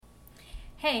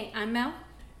Hey, I'm Mel.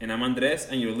 And I'm Andres,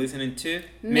 and you're listening to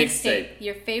Mixtape,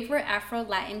 your favorite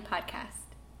Afro-Latin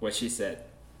podcast. What She Said.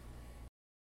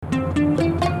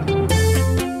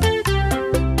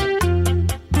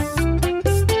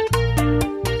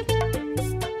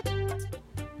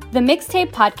 The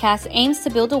Mixtape podcast aims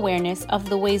to build awareness of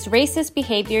the ways racist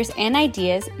behaviors and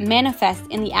ideas manifest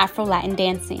in the Afro-Latin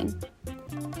dance scene.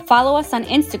 Follow us on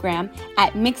Instagram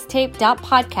at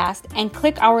mixtape.podcast and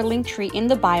click our link tree in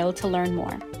the bio to learn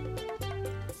more.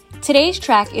 Today's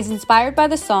track is inspired by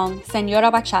the song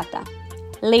Señora Bachata,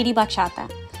 Lady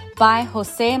Bachata, by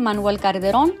José Manuel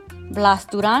Calderón, Blas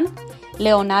Durán,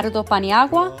 Leonardo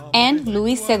Paniagua, and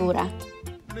Luis Segura.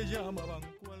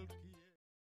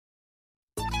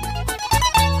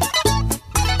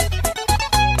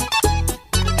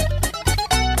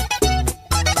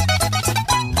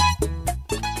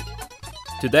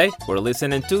 Today, we're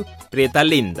listening to Prieta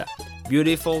Linda,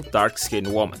 Beautiful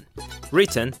Dark-Skinned Woman,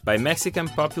 written by Mexican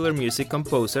popular music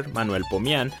composer Manuel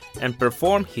Pomian and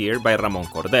performed here by Ramón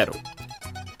Cordero.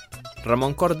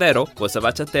 Ramón Cordero was a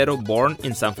bachatero born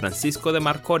in San Francisco de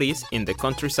Macorís in the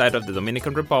countryside of the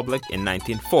Dominican Republic in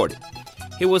 1940.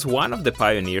 He was one of the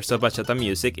pioneers of bachata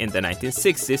music in the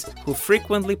 1960s who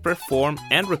frequently performed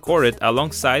and recorded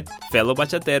alongside fellow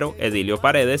bachatero Edilio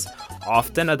Paredes,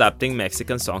 often adapting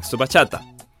Mexican songs to bachata.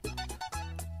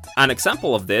 An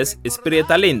example of this is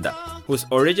Prieta Linda, whose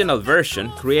original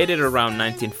version, created around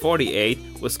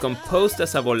 1948, was composed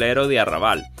as a bolero de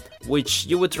arrabal, which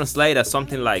you would translate as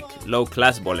something like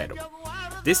low-class bolero.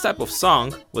 This type of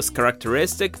song was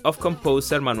characteristic of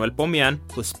composer Manuel Pomian,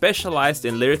 who specialized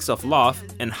in lyrics of love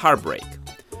and heartbreak.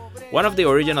 One of the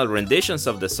original renditions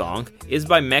of the song is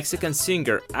by Mexican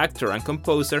singer, actor, and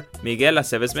composer Miguel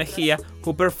Aceves Mejía,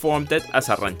 who performed it as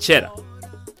a ranchera.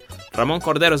 Ramón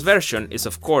Cordero's version is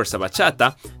of course a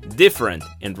bachata, different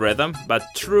in rhythm but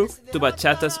true to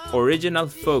bachata's original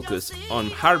focus on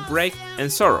heartbreak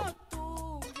and sorrow.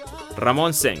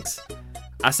 Ramón sings: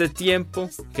 Hace tiempo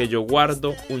que yo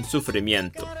guardo un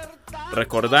sufrimiento,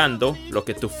 recordando lo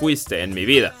que tú fuiste en mi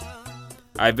vida.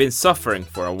 I've been suffering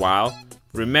for a while,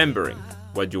 remembering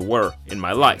what you were in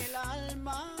my life.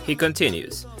 He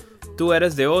continues: Tú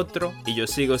eres de otro y yo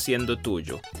sigo siendo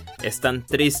tuyo. Es tan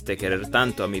triste querer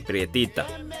tanto a mi prietita.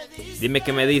 Dime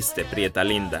que me diste, Prieta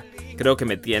Linda. Creo que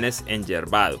me tienes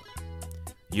enyerbado.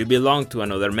 You belong to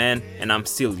another man and I'm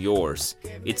still yours.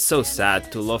 It's so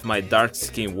sad to love my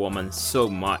dark-skinned woman so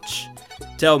much.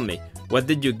 Tell me, what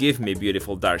did you give me,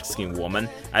 beautiful dark-skinned woman?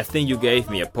 I think you gave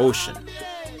me a potion.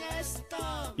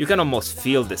 You can almost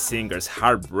feel the singer's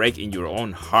heartbreak in your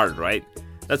own heart, right?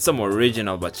 That's some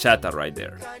original bachata right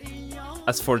there.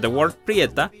 As for the word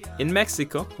Prieta, in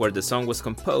Mexico, where the song was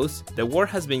composed, the word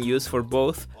has been used for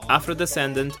both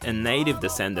Afro-descendant and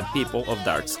native-descendant people of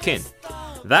dark skin.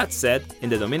 That said, in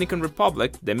the Dominican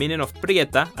Republic, the meaning of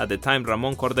Prieta at the time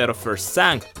Ramón Cordero first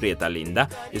sang Prieta Linda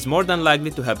is more than likely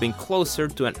to have been closer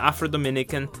to an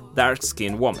Afro-Dominican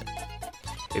dark-skinned woman.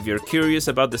 If you're curious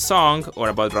about the song or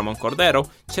about Ramón Cordero,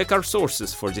 check our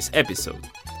sources for this episode.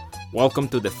 Welcome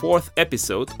to the 4th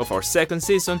episode of our 2nd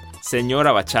season,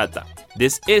 Señora Bachata.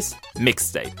 This is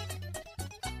Mixtape.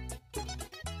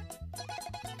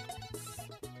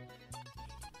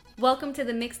 Welcome to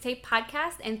the Mixtape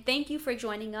podcast, and thank you for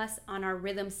joining us on our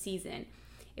rhythm season.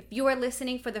 If you are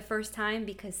listening for the first time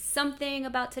because something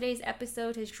about today's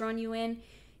episode has drawn you in,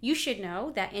 you should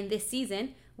know that in this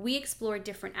season, we explore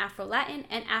different Afro-Latin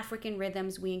and African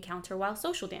rhythms we encounter while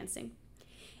social dancing.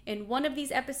 In one of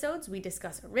these episodes, we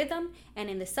discuss a rhythm,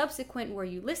 and in the subsequent Were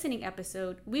You Listening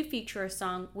episode, we feature a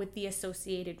song with the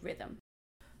associated rhythm.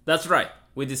 That's right.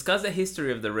 We discuss the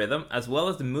history of the rhythm as well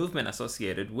as the movement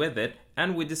associated with it,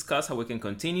 and we discuss how we can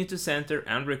continue to center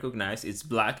and recognize its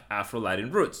Black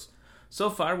Afro-Latin roots. So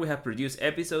far, we have produced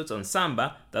episodes on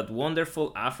samba, that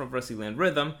wonderful Afro-Brazilian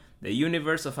rhythm, the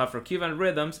universe of Afro-Cuban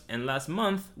rhythms, and last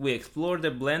month, we explored the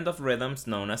blend of rhythms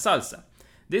known as salsa.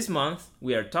 This month,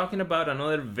 we are talking about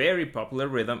another very popular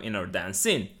rhythm in our dance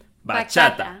scene,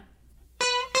 bachata.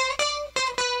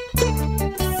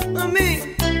 A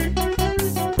mí,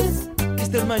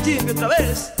 Mr. Majin otra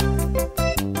vez.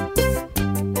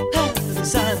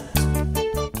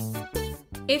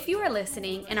 If you are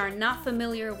listening and are not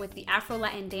familiar with the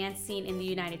Afro-Latin dance scene in the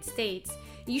United States,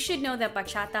 you should know that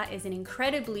bachata is an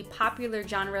incredibly popular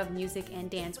genre of music and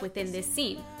dance within this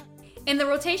scene. In the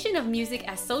rotation of music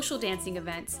at social dancing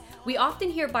events, we often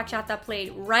hear bachata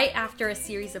played right after a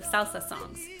series of salsa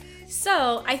songs.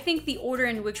 So, I think the order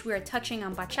in which we are touching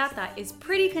on bachata is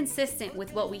pretty consistent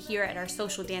with what we hear at our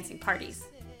social dancing parties.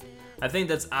 I think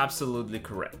that's absolutely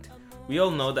correct. We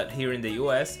all know that here in the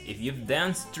US, if you've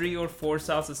danced 3 or 4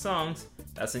 salsa songs,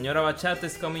 La Señora Bachata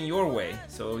is coming your way,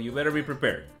 so you better be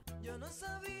prepared.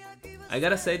 I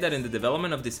gotta say that in the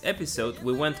development of this episode,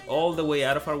 we went all the way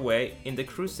out of our way in the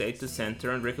crusade to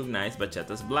center and recognize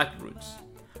bachata's black roots.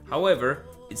 However,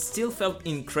 it still felt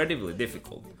incredibly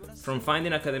difficult, from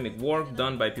finding academic work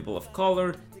done by people of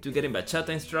color to getting bachata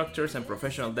instructors and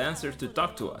professional dancers to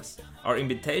talk to us. Our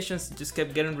invitations just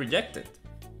kept getting rejected.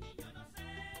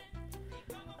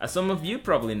 As some of you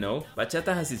probably know,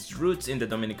 bachata has its roots in the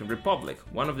Dominican Republic,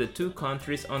 one of the two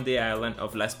countries on the island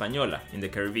of La Española in the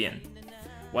Caribbean.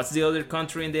 What's the other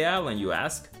country in the island, you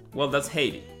ask? Well, that's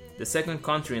Haiti, the second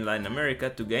country in Latin America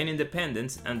to gain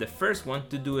independence and the first one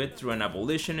to do it through an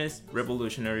abolitionist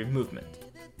revolutionary movement.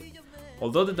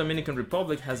 Although the Dominican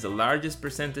Republic has the largest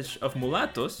percentage of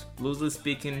mulattoes, loosely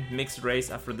speaking mixed-race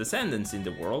Afro-descendants in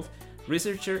the world,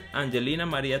 researcher Angelina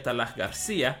Maria Talaj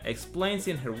Garcia explains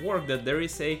in her work that there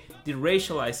is a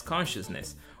deracialized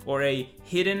consciousness, or a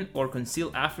hidden or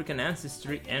concealed African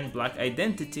ancestry and black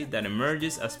identity that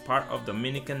emerges as part of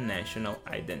Dominican national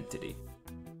identity.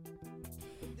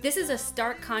 This is a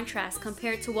stark contrast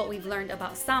compared to what we've learned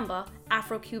about samba,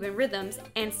 Afro-Cuban rhythms,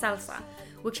 and salsa,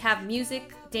 which have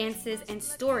music, dances, and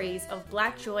stories of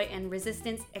black joy and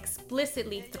resistance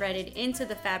explicitly threaded into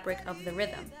the fabric of the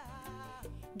rhythm.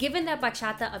 Given that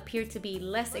bachata appeared to be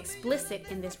less explicit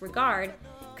in this regard,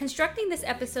 constructing this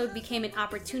episode became an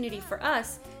opportunity for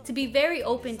us to be very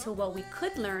open to what we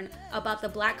could learn about the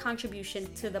black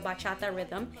contribution to the bachata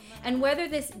rhythm and whether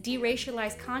this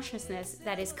deracialized consciousness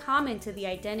that is common to the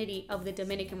identity of the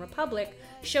Dominican Republic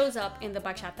shows up in the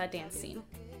bachata dance scene.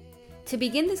 To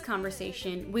begin this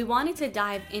conversation, we wanted to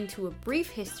dive into a brief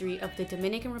history of the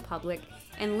Dominican Republic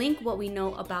and link what we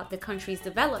know about the country's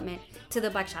development to the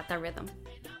bachata rhythm.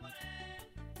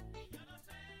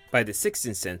 By the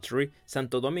 16th century,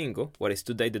 Santo Domingo, what is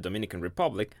today the Dominican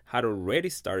Republic, had already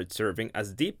started serving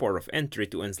as the port of entry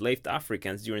to enslaved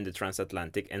Africans during the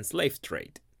transatlantic and slave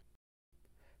trade.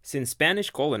 Since Spanish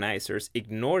colonizers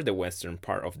ignored the western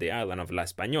part of the island of La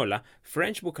Española,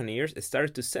 French buccaneers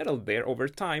started to settle there over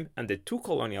time, and the two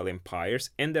colonial empires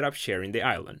ended up sharing the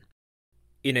island.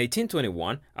 In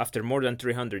 1821, after more than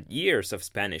 300 years of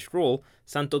Spanish rule,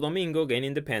 Santo Domingo gained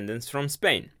independence from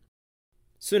Spain.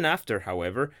 Soon after,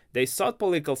 however, they sought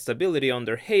political stability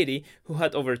under Haiti, who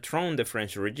had overthrown the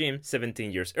French regime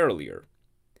 17 years earlier.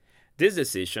 This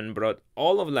decision brought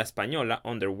all of La Española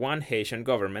under one Haitian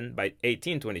government by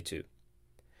 1822.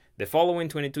 The following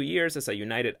 22 years as a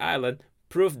united island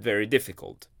proved very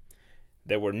difficult.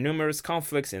 There were numerous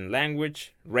conflicts in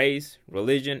language, race,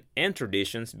 religion, and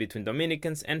traditions between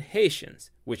Dominicans and Haitians,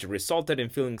 which resulted in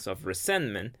feelings of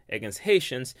resentment against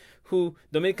Haitians who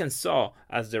Dominicans saw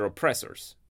as their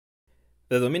oppressors.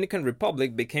 The Dominican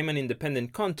Republic became an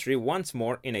independent country once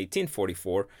more in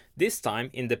 1844, this time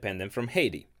independent from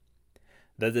Haiti.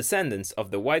 The descendants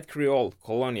of the white Creole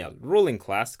colonial ruling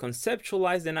class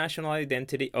conceptualized the national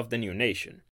identity of the new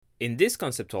nation. In this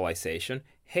conceptualization,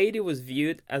 Haiti was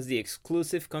viewed as the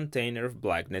exclusive container of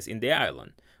blackness in the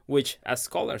island, which, as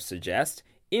scholars suggest,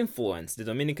 influenced the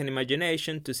Dominican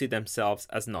imagination to see themselves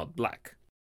as not black.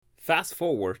 Fast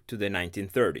forward to the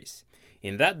 1930s.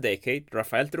 In that decade,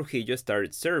 Rafael Trujillo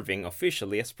started serving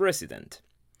officially as president.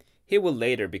 He would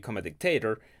later become a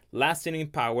dictator, lasting in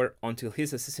power until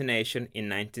his assassination in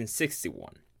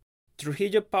 1961.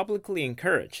 Trujillo publicly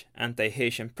encouraged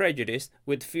anti-Haitian prejudice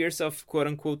with fears of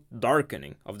quote-unquote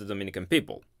darkening of the Dominican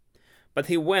people. But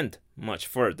he went much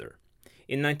further.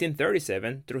 In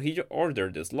 1937, Trujillo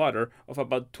ordered the slaughter of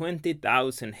about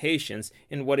 20,000 Haitians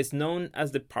in what is known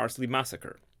as the Parsley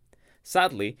Massacre.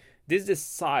 Sadly, this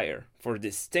desire for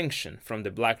distinction from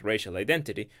the black racial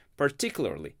identity,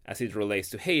 particularly as it relates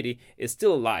to Haiti, is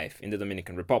still alive in the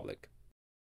Dominican Republic.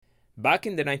 Back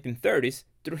in the 1930s,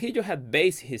 Trujillo had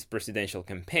based his presidential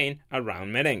campaign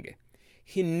around merengue.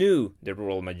 He knew the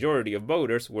rural majority of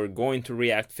voters were going to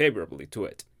react favorably to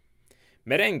it.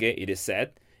 Merengue, it is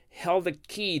said, held the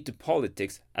key to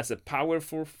politics as a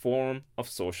powerful form of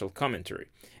social commentary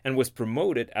and was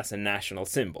promoted as a national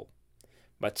symbol.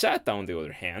 Bachata, on the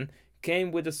other hand,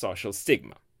 came with a social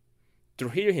stigma.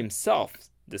 Trujillo himself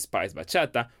despised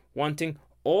bachata, wanting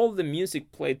all the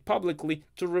music played publicly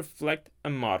to reflect a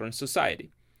modern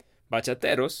society.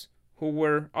 Bachateros, who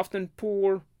were often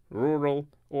poor, rural,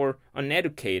 or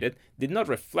uneducated, did not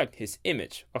reflect his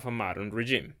image of a modern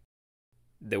regime.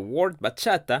 The word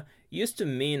bachata used to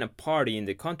mean a party in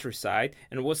the countryside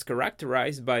and was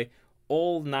characterized by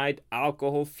all-night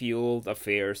alcohol-fueled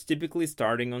affairs typically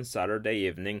starting on Saturday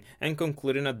evening and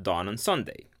concluding at dawn on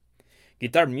Sunday.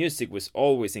 Guitar music was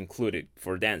always included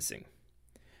for dancing.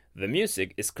 The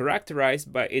music is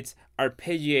characterized by its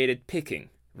arpeggiated picking,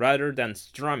 rather than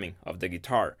strumming of the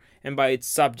guitar, and by its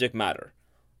subject matter,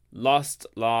 lost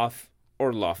love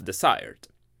or love desired.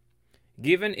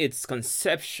 Given its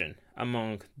conception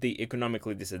among the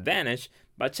economically disadvantaged,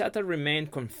 bachata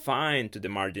remained confined to the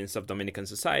margins of Dominican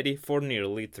society for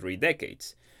nearly 3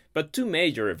 decades, but two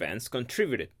major events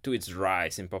contributed to its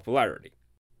rise in popularity.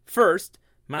 First,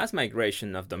 mass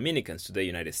migration of Dominicans to the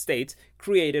United States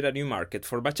created a new market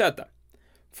for bachata.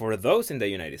 For those in the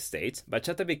United States,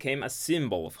 bachata became a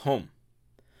symbol of home.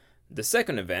 The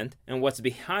second event, and what's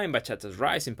behind bachata's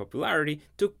rise in popularity,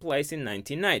 took place in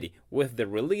 1990 with the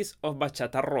release of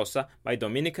Bachata Rosa by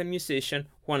Dominican musician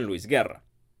Juan Luis Guerra.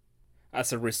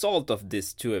 As a result of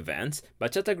these two events,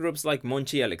 bachata groups like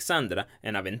Monchi Alexandra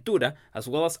and Aventura, as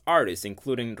well as artists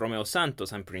including Romeo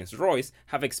Santos and Prince Royce,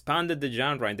 have expanded the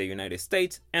genre in the United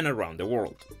States and around the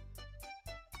world.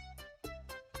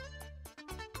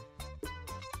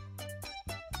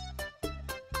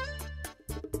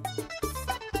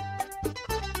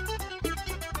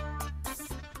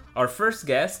 Our first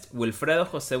guest, Wilfredo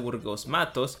Jose Burgos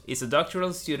Matos, is a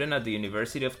doctoral student at the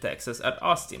University of Texas at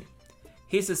Austin.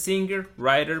 He's a singer,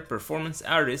 writer, performance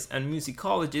artist, and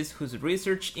musicologist whose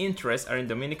research interests are in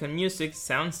Dominican music,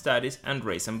 sound studies, and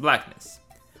race and blackness.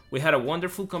 We had a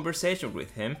wonderful conversation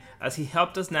with him as he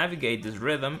helped us navigate this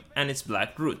rhythm and its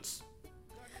black roots.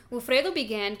 Wilfredo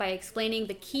began by explaining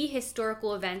the key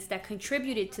historical events that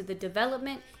contributed to the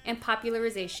development and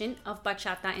popularization of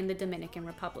bachata in the Dominican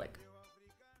Republic.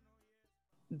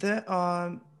 There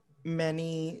are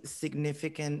many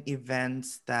significant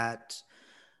events that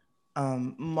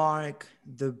mark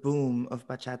the boom of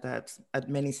bachata at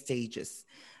many stages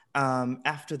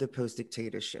after the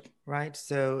post-dictatorship, right?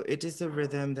 So it is a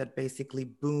rhythm that basically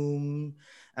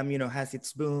has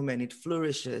its boom and it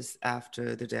flourishes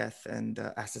after the death and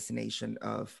the assassination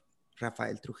of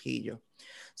Rafael Trujillo.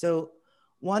 So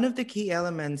one of the key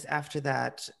elements after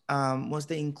that was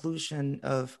the inclusion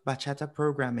of bachata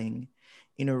programming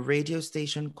in a radio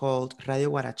station called Radio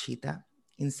Guarachita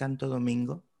in Santo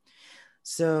Domingo.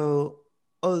 So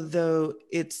although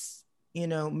it's,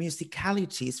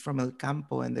 musicalities from El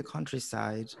Campo and the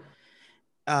countryside,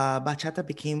 bachata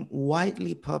became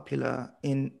widely popular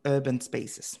in urban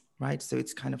spaces, right? So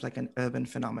it's kind of like an urban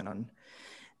phenomenon.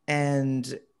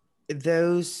 And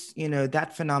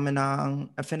that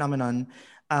phenomenon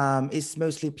is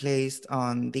mostly placed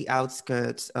on the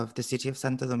outskirts of the city of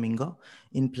Santo Domingo,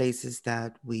 in places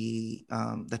that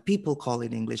that people call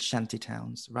in English shanty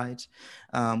towns, right?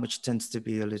 Which tends to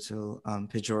be a little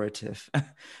pejorative,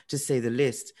 to say the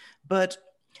least. But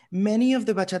many of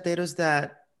the bachateros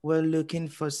that were looking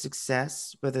for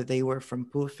success, whether they were from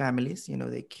poor families,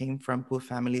 they came from poor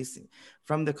families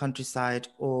from the countryside,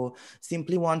 or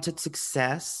simply wanted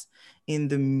success in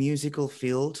the musical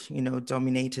field,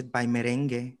 dominated by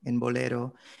merengue and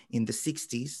bolero in the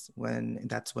 60s,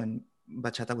 that's when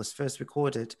bachata was first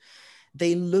recorded,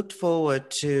 they looked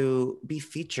forward to be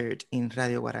featured in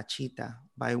Radio Guarachita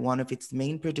by one of its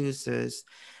main producers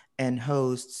and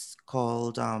hosts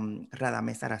called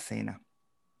Radames Aracena.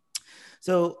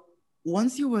 So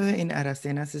once you were in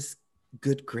Aracena's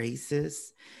good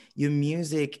graces, your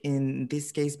music, in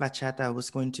this case bachata, was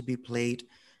going to be played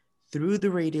through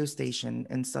the radio station,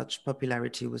 and such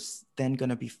popularity was then going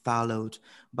to be followed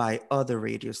by other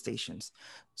radio stations.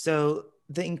 So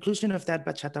the inclusion of that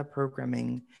bachata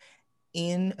programming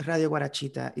in Radio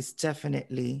Guarachita is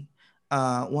definitely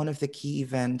one of the key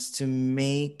events to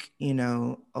make,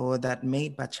 or that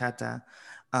made bachata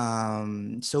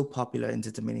so popular in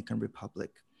the Dominican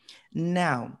Republic.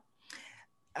 Now,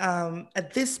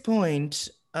 at this point,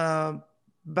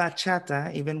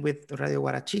 bachata, even with Radio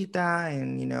Guarachita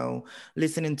and,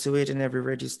 listening to it in every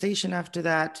radio station after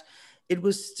that, it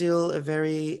was still a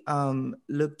very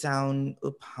looked down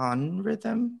upon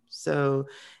rhythm. So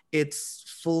its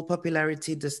full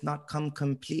popularity does not come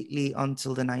completely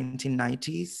until the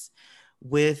 1990s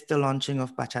with the launching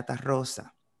of Bachata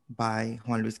Rosa by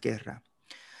Juan Luis Guerra.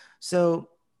 So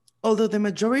although the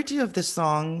majority of the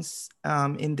songs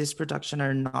in this production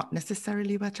are not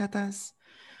necessarily bachatas,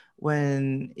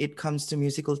 when it comes to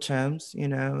musical terms,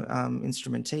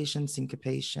 instrumentation,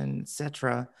 syncopation,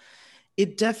 etc.,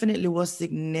 it definitely was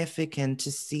significant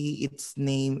to see its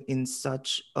name in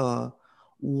such a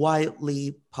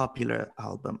wildly popular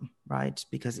album, right?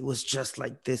 Because it was just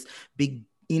like this big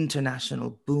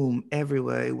international boom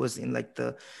everywhere. It was in like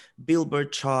the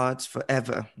Billboard charts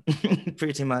forever,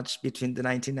 pretty much between the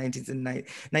 1990s and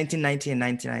 1990 and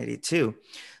 1992.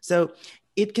 So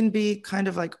it can be kind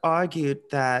of like argued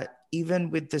that even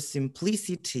with the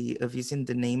simplicity of using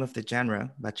the name of the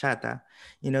genre, bachata,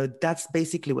 you know, that's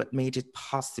basically what made it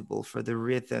possible for the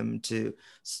rhythm to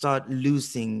start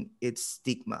losing its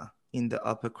stigma in the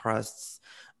upper crusts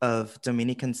of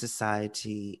Dominican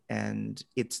society and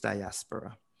its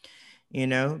diaspora. You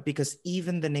know, because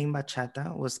even the name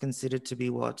bachata was considered to be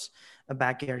what, a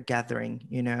backyard gathering,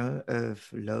 you know, of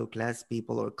low class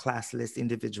people or classless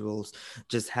individuals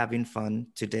just having fun.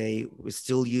 Today, we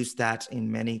still use that in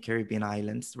many Caribbean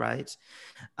islands, right?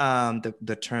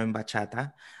 The term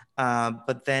bachata.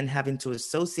 But then having to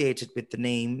associate it with the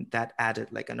name, that added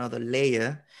like another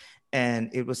layer. And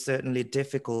it was certainly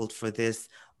difficult for this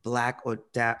Black or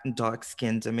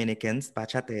dark-skinned Dominicans,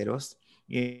 bachateros,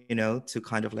 you know, to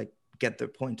kind of like get their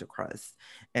point across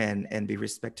and be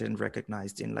respected and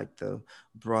recognized in like the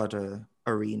broader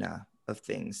arena of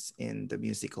things in the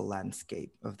musical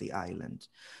landscape of the island.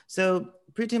 So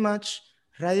pretty much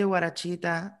Radio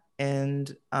Guarachita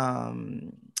and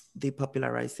the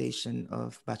popularization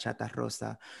of Bachata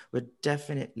Rosa were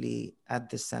definitely at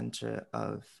the center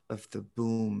of the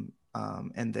boom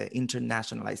and the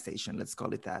internationalization, let's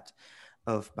call it that,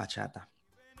 of bachata.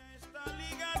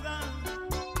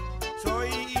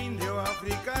 Soy indio,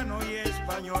 africano y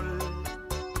español.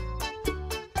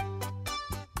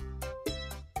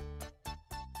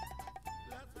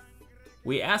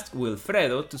 We asked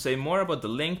Wilfredo to say more about the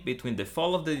link between the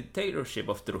fall of the dictatorship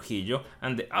of Trujillo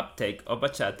and the uptake of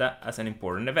bachata as an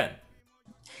important event.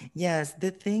 Yes,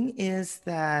 the thing is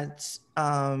that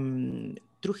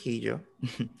Trujillo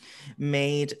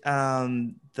made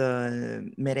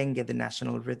the merengue the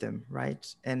national rhythm,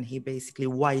 right? And he basically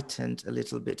whitened a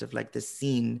little bit of like the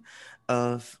scene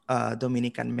of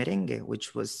Dominican merengue,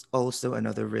 which was also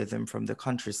another rhythm from the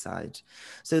countryside.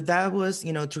 So that was,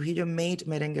 you know, Trujillo made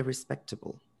merengue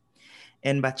respectable.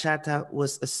 And bachata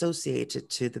was associated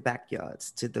to the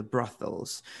backyards, to the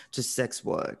brothels, to sex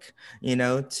work, you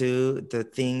know, to the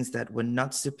things that were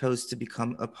not supposed to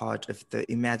become a part of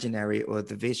the imaginary or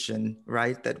the vision,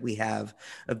 right, that we have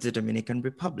of the Dominican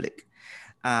Republic,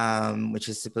 which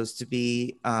is supposed to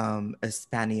be a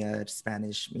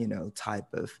Spanish, you know,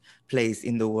 type of place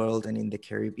in the world and in the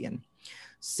Caribbean.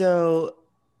 So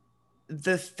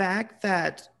the fact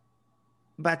that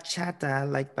bachata,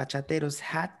 like bachateros,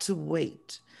 had to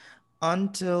wait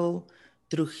until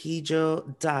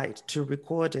Trujillo died to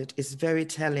record it is very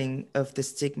telling of the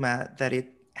stigma that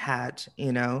it had,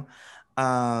 you know,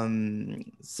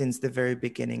 since the very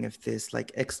beginning of this,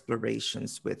 like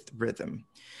explorations with rhythm.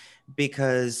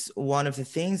 Because one of the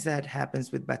things that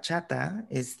happens with bachata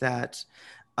is that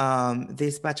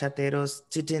these bachateros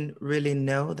didn't really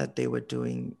know that they were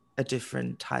doing a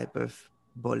different type of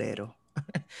bolero.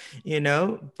 You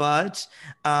know, but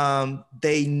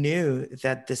they knew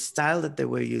that the style that they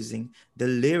were using, the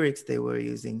lyrics they were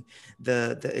using,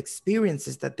 the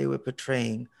experiences that they were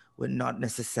portraying were not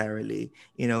necessarily,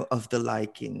 you know, of the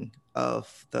liking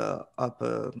of the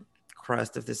upper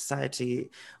crust of the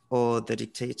society or the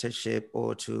dictatorship,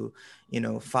 or to, you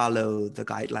know, follow the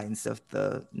guidelines of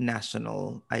the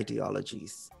national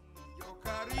ideologies.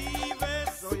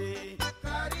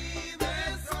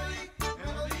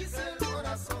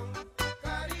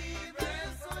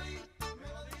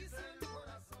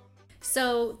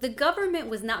 So the government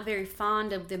was not very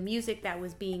fond of the music that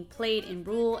was being played in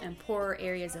rural and poorer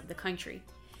areas of the country.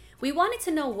 We wanted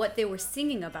to know what they were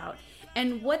singing about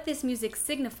and what this music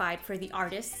signified for the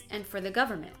artists and for the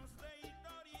government.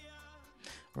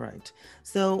 Right.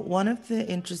 So one of the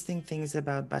interesting things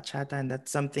about bachata, and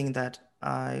that's something that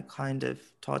I kind of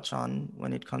touch on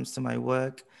when it comes to my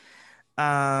work,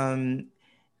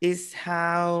 is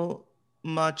how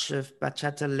much of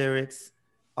bachata lyrics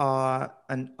are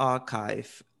an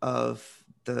archive of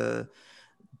the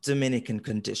Dominican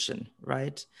condition,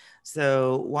 right?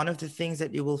 So one of the things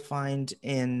that you will find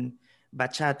in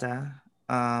bachata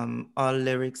are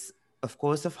lyrics, of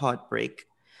course, of heartbreak,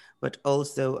 but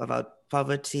also about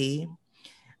poverty,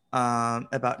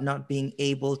 about not being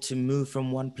able to move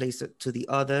from one place to the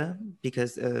other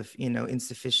because of, you know,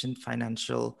 insufficient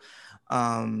financial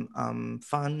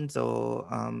funds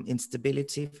or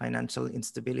instability, financial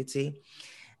instability.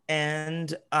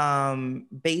 And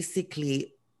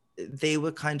basically, they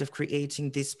were kind of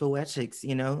creating this poetics,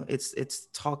 you know, it's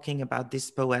talking about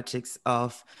this poetics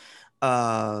of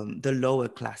the lower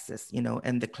classes, you know,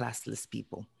 and the classless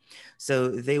people. So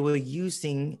they were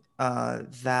using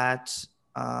that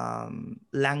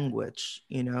language,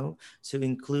 you know, to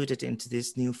include it into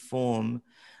this new form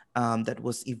that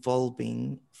was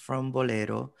evolving from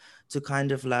bolero to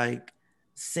kind of like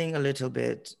sing a little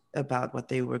bit about what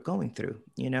they were going through,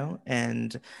 you know,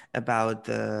 and about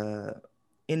the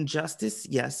injustice,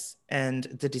 yes, and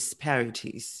the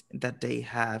disparities that they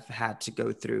have had to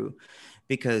go through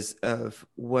because of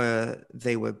where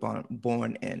they were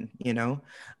born in,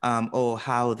 or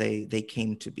how they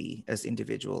came to be as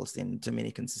individuals in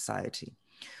Dominican society.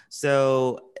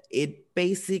 So it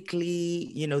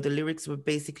basically, the lyrics were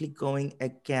basically going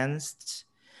against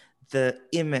the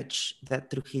image that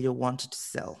Trujillo wanted to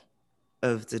sell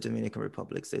of the Dominican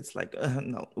Republic. So it's like,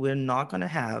 no, we're not going to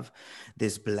have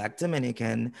this Black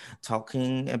Dominican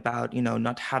talking about,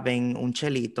 not having un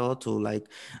chelito to like,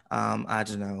 I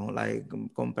don't know, like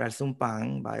comprarse un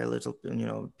pan, buy a little,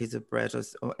 piece of bread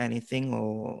or anything,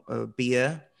 or a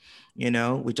beer.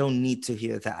 We don't need to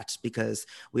hear that because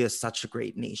we are such a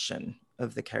great nation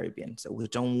of the Caribbean. So we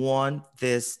don't want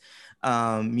this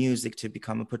music to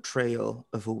become a portrayal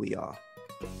of who we are.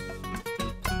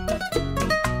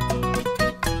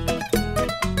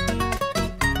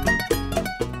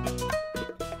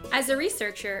 As a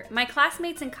researcher, my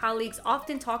classmates and colleagues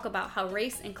often talk about how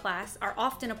race and class are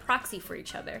often a proxy for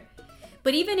each other.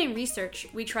 But even in research,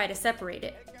 we try to separate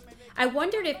it. I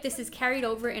wondered if this is carried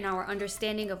over in our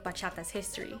understanding of bachata's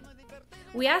history.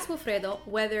 We asked Wilfredo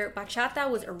whether bachata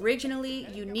was originally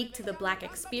unique to the Black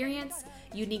experience,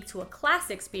 unique to a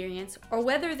class experience, or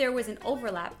whether there was an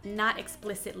overlap not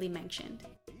explicitly mentioned.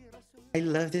 I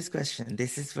love this question.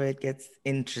 This is where it gets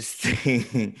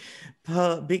interesting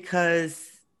because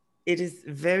it is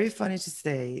very funny to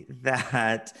say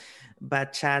that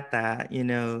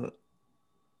bachata,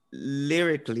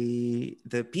 lyrically,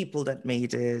 the people that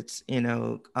made it,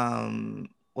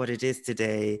 what it is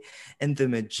today, and the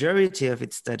majority of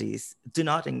its studies do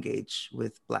not engage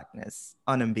with Blackness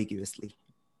unambiguously.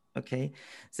 Okay,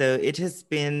 so it has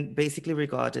been basically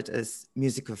regarded as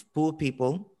music of poor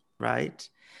people, right?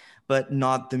 But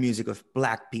not the music of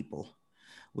Black people,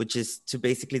 which is to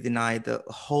basically deny the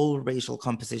whole racial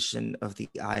composition of the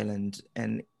island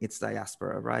and its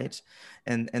diaspora, right?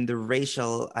 And the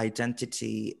racial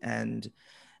identity and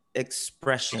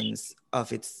expressions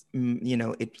of its,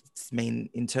 its main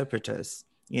interpreters,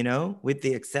 with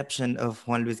the exception of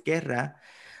Juan Luis Guerra,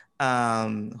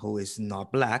 who is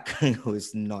not Black, who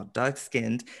is not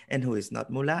dark-skinned, and who is not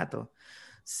mulatto.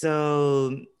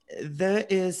 So there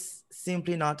is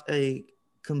simply not a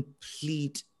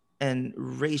complete and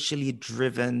racially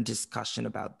driven discussion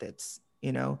about this,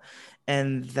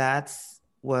 and that's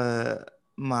where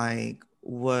my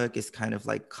work is kind of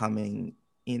like comes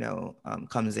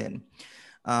in,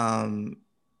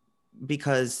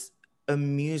 because a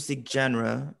music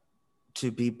genre to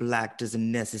be Black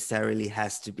doesn't necessarily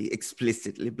has to be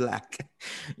explicitly Black,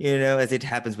 as it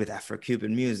happens with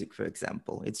Afro-Cuban music, for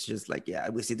example. It's just like, yeah,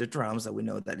 we see the drums and we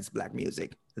know that it's Black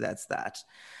music. That's that.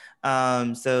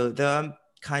 So there are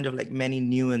kind of like many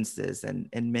nuances and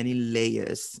many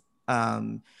layers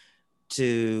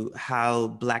to how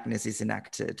Blackness is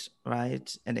enacted,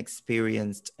 right? And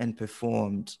experienced and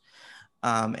performed.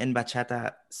 And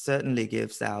bachata certainly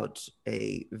gives out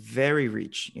a very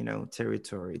rich,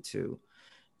 territory to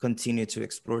continue to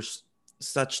explore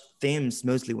such themes,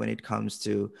 mostly when it comes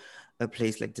to a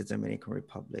place like the Dominican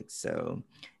Republic. So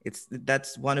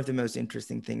that's one of the most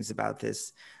interesting things about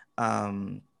this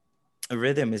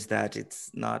rhythm, is that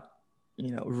it's not,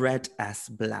 read as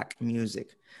Black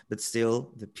music, but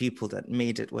still the people that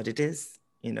made it what it is,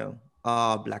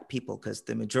 are Black people, because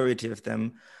the majority of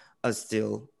them are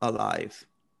still alive,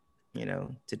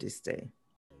 to this day.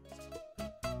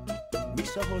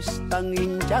 Mis ojos están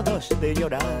hinchados de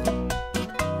llorar,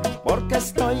 porque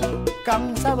estoy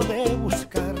cansado de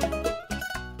buscar.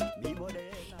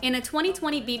 In a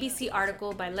 2020 BBC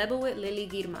article by Lebowit Lily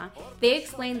Girma, they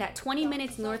explained that 20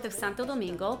 minutes north of Santo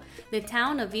Domingo, the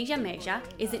town of Villa Mella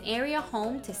is an area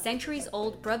home to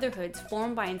centuries-old brotherhoods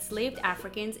formed by enslaved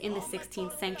Africans in the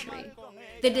 16th century.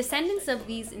 The descendants of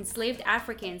these enslaved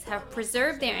Africans have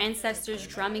preserved their ancestors'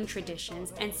 drumming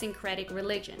traditions and syncretic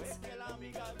religions.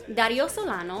 Dario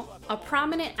Solano, a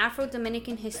prominent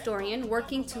Afro-Dominican historian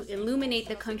working to illuminate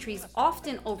the country's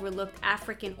often overlooked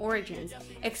African origins,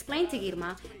 explained to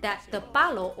Girma that the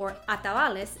palo, or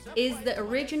atabales, is the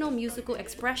original musical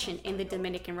expression in the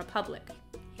Dominican Republic.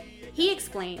 He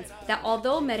explains that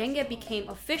although merengue became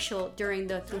official during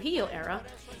the Trujillo era,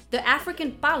 the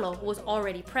African palo was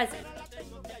already present.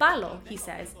 Palo, he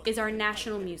says, is our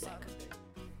national music.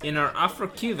 In our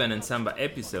Afro-Cuban and Samba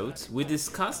episodes, we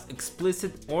discussed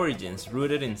explicit origins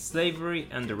rooted in slavery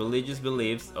and the religious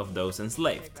beliefs of those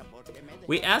enslaved.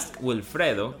 We asked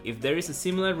Wilfredo if there is a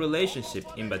similar relationship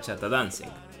in bachata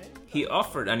dancing. He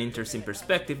offered an interesting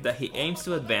perspective that he aims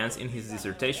to advance in his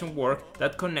dissertation work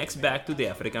that connects back to the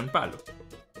African palo.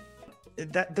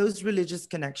 Those religious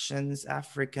connections,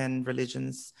 African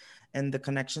religions and the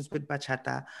connections with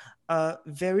bachata are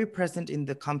very present in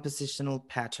the compositional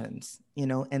patterns,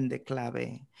 and the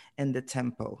clave and the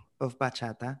tempo of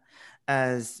bachata,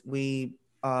 as we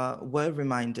were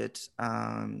reminded,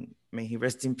 may he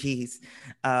rest in peace,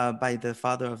 by the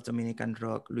father of Dominican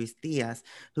rock, Luis Diaz,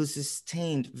 who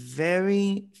sustained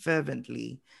very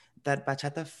fervently that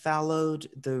bachata followed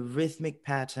the rhythmic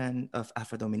pattern of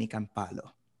Afro-Dominican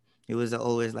palo. It was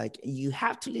always like, you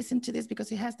have to listen to this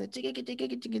because it has the,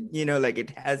 like it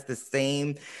has the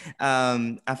same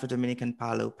Afro-Dominican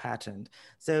palo pattern.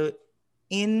 So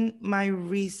in my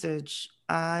research,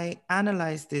 I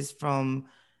analyzed this from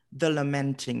the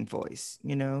lamenting voice,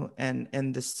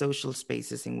 and the social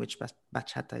spaces in which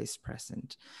bachata is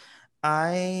present.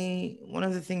 One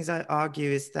of the things I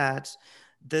argue is that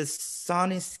the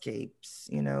soundscapes,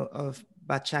 of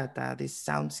bachata, these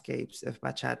soundscapes of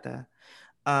bachata,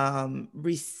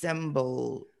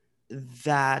 resemble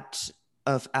that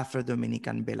of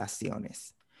Afro-Dominican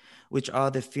velaciones, which are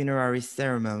the funerary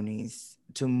ceremonies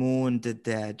to mourn the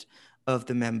dead of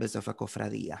the members of a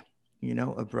cofradia,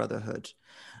 a brotherhood,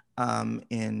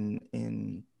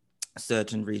 in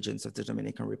certain regions of the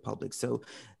Dominican Republic. So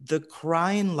the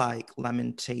crying-like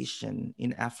lamentation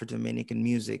in Afro-Dominican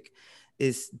music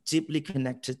is deeply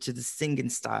connected to the singing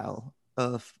style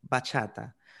of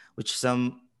bachata, which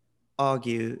some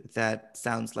argue that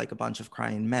sounds like a bunch of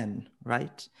crying men,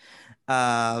 right?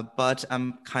 But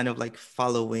I'm kind of like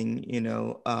following,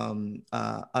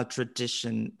 a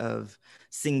tradition of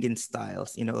singing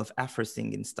styles, of Afro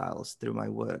singing styles through my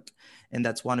work. And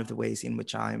that's one of the ways in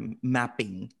which I'm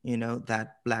mapping,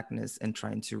 that Blackness and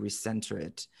trying to recenter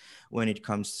it when it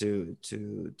comes to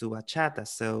bachata.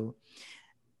 So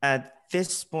at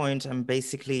this point, I'm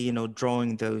basically,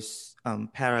 drawing those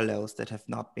parallels that have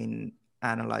not been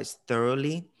analyzed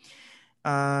thoroughly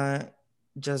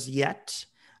just yet,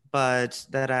 but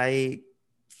that I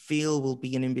feel will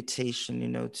be an invitation,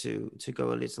 to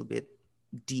go a little bit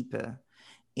deeper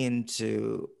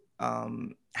into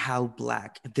how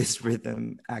Black this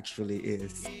rhythm actually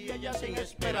is.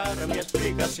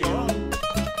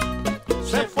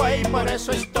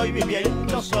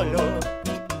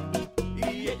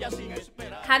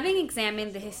 Having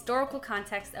examined the historical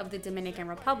context of the Dominican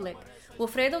Republic,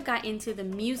 Wilfredo got into the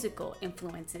musical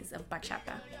influences of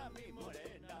bachata.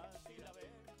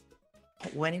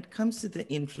 When it comes to the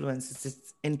influences,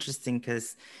 it's interesting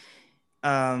because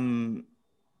bachata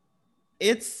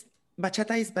is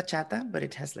bachata, but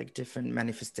it has like different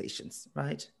manifestations,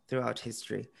 right, throughout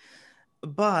history.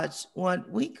 But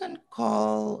what we can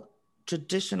call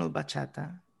traditional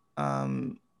bachata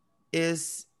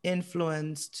is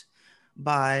influenced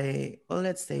by, or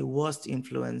let's say was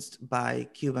influenced by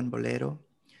Cuban bolero,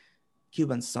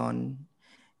 Cuban son.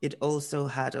 It also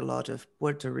had a lot of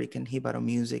Puerto Rican Jibaro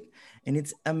music. And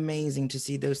it's amazing to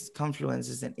see those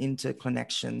confluences and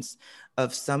interconnections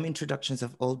of some introductions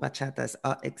of old bachatas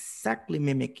are exactly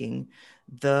mimicking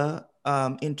the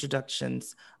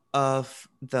introductions of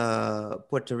the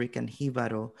Puerto Rican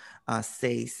Jibaro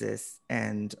seises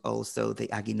and also the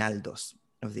aguinaldos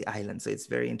of the island. So it's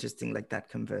very interesting, like that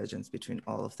convergence between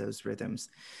all of those rhythms.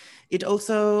 It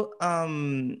also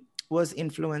was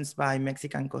influenced by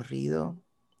Mexican corrido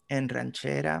and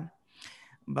ranchera,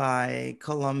 by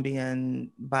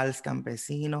Colombian vals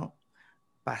campesino,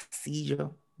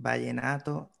 pasillo,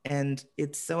 vallenato. And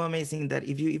it's so amazing that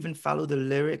if you even follow the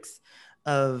lyrics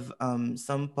of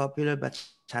some popular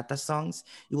bachata songs,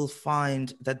 you will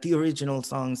find that the original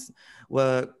songs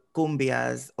were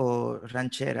cumbias or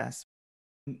rancheras.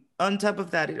 On top of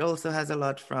that, it also has a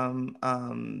lot from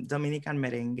Dominican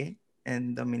merengue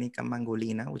and Dominican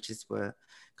mangolina, which is where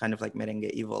kind of like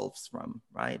merengue evolves from,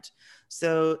 right?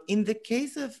 So in the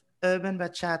case of urban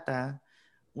bachata,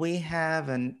 we have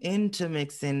an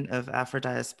intermixing of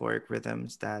Afro-diasporic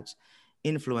rhythms that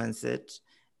influence it.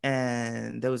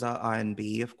 And those are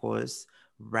R&B, of course,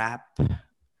 rap,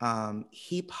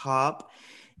 hip hop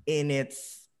in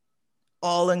its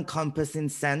all-encompassing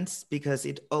sense, because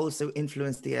it also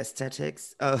influenced the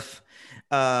aesthetics of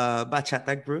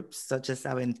bachata groups such as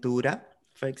Aventura,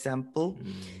 for example.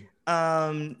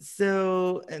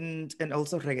 So, and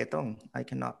also reggaeton, I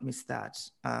cannot miss that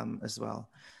as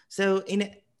well. So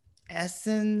in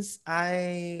essence,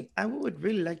 I would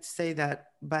really like to say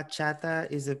that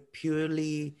bachata is a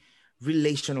purely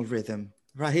relational rhythm,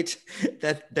 right?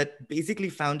 that basically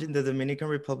found in the Dominican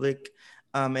Republic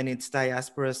and its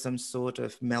diaspora some sort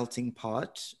of melting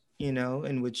pot,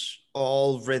 in which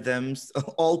all rhythms,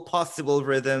 all possible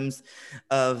rhythms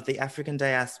of the African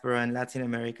diaspora and Latin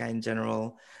America in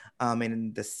general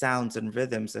and the sounds and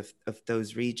rhythms of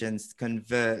those regions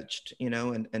converged,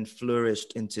 and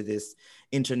flourished into this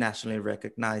internationally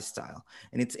recognized style.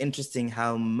 And it's interesting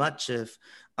how much of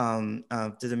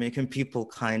the Dominican people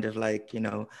kind of like,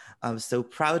 so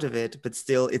proud of it, but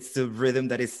still it's the rhythm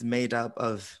that is made up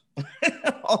of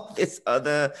all this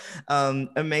other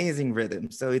amazing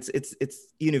rhythm. So it's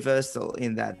universal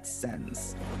in that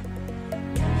sense.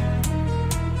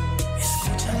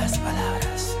 Escucha las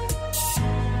palabras.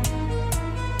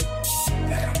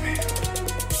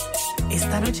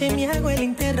 Esta noche me hago el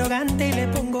interrogante y le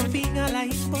pongo fin a la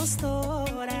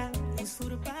impostora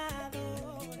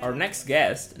usurpadora. Our next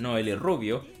guest, Noely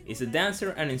Rubio, is a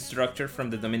dancer and instructor from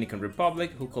the Dominican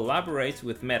Republic who collaborates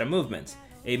with Meta Movements,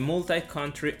 a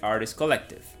multi-country artist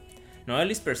collective.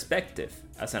 Noely's perspective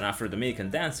as an Afro-Dominican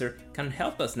dancer can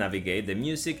help us navigate the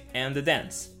music and the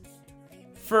dance.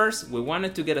 First, we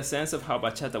wanted to get a sense of how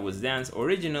bachata was danced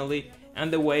originally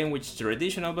and the way in which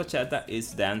traditional bachata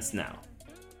is danced now.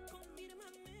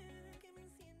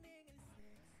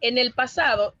 En el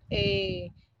pasado,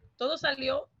 todo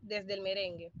salió desde el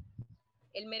merengue.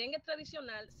 El merengue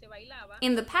tradicional se bailaba.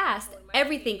 In the past,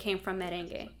 everything came from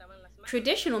merengue.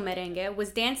 Traditional merengue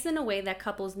was danced in a way that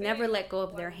couples never let go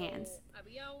of their hands.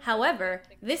 However,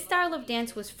 this style of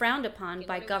dance was frowned upon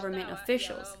by government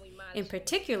officials, in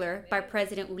particular by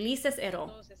President Ulises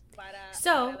Heró.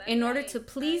 So, in order to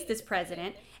please this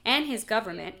president and his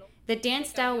government, the dance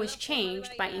style was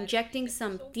changed by injecting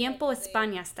some Tiempo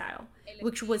España style,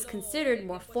 which was considered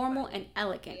more formal and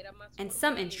elegant, and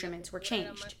some instruments were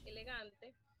changed.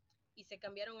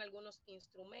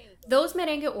 Those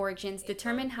merengue origins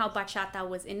determine how bachata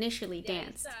was initially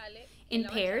danced, in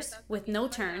pairs, with no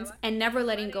turns, and never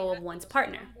letting go of one's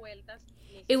partner.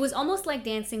 It was almost like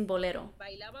dancing bolero.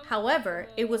 However,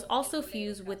 it was also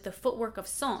fused with the footwork of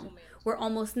son, where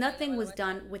almost nothing was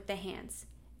done with the hands.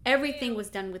 Everything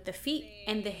was done with the feet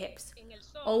and the hips,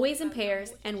 always in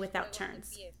pairs and without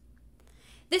turns.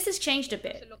 This has changed a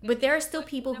bit, but there are still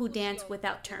people who dance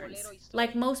without turns,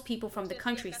 like most people from the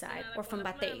countryside or from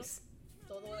Batéis.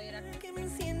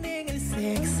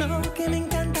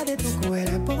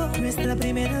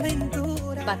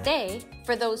 Baté,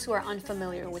 for those who are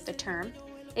unfamiliar with the term,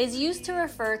 is used to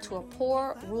refer to a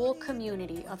poor rural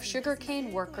community of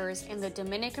sugarcane workers in the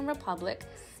Dominican Republic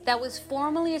that was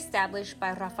formally established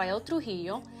by Rafael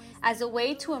Trujillo as a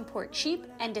way to import cheap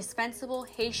and dispensable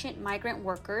Haitian migrant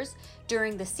workers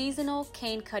during the seasonal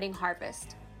cane-cutting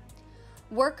harvest.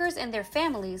 Workers and their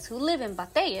families who live in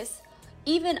Batéis,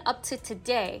 even up to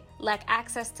today, lack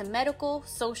access to medical,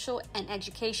 social, and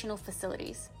educational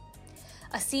facilities.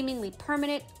 A seemingly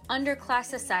permanent, underclass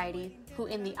society who,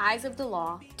 in the eyes of the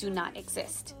law, do not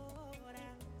exist.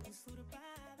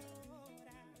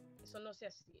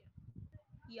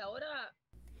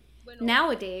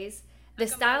 Nowadays, the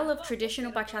style of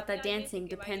traditional bachata dancing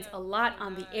depends a lot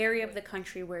on the area of the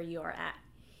country where you are at.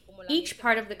 Each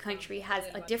part of the country has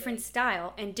a different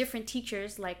style, and different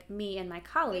teachers, like me and my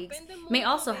colleagues, may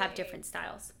also have different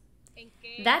styles.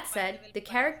 That said, the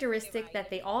characteristic that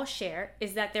they all share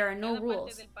is that there are no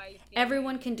rules.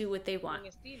 Everyone can do what they want.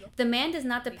 The man does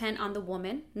not depend on the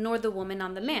woman, nor the woman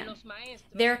on the man.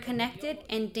 They are connected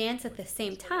and dance at the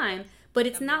same time, but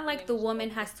it's not like the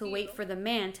woman has to wait for the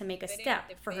man to make a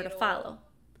step for her to follow.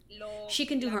 She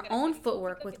can do her own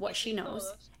footwork with what she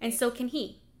knows, and so can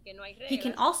he. He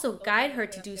can also guide her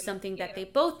to do something that they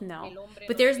both know,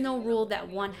 but there's no rule that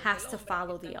one has to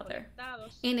follow the other.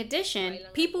 In addition,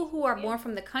 people who are born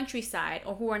from the countryside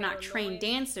or who are not trained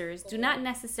dancers do not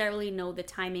necessarily know the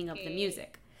timing of the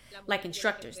music, like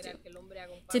instructors do,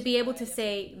 to be able to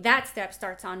say that step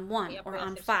starts on 1 or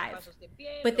on 5,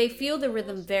 but they feel the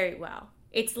rhythm very well.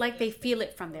 It's like they feel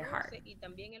it from their heart.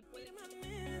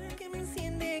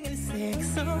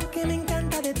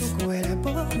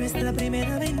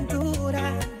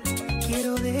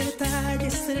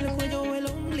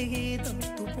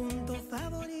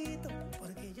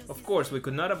 Of course, we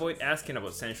could not avoid asking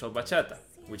about sensual bachata,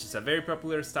 which is a very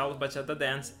popular style of bachata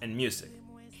dance and music.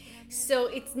 So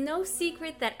it's no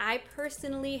secret that I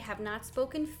personally have not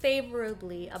spoken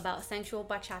favorably about sensual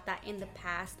bachata in the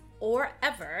past or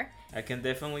ever. I can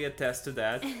definitely attest to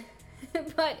that.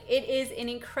 But it is an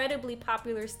incredibly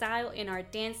popular style in our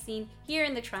dance scene here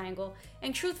in the Triangle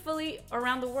and truthfully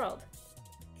around the world.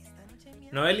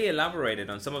 Noely elaborated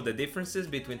on some of the differences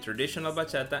between traditional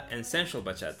bachata and sensual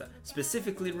bachata,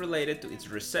 specifically related to its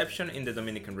reception in the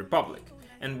Dominican Republic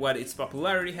and what its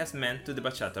popularity has meant to the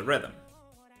bachata rhythm.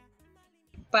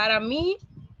 Para mí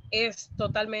es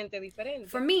totalmente diferente.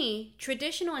 For me,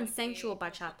 traditional and sensual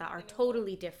bachata are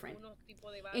totally different.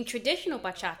 In traditional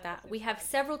bachata, we have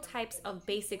several types of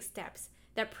basic steps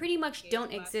that pretty much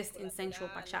don't exist in sensual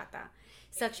bachata,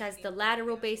 such as the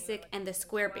lateral basic and the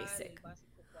square basic.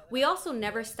 We also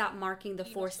never stop marking the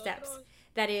 4 steps,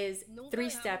 that is, 3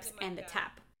 steps and the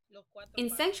tap. In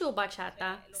sensual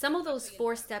bachata, some of those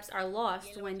 4 steps are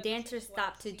lost when dancers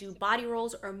stop to do body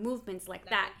rolls or movements like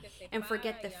that and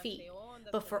forget the feet.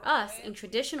 But for us, in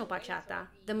traditional bachata,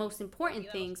 the most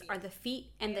important things are the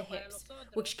feet and the hips,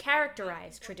 which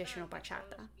characterize traditional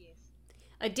bachata.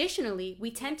 Additionally, we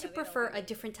tend to prefer a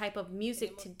different type of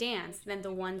music to dance than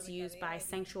the ones used by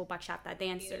sensual bachata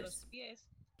dancers.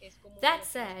 That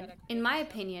said, in my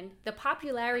opinion, the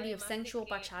popularity of sensual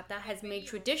bachata has made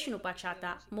traditional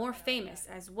bachata more famous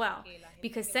as well,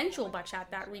 because sensual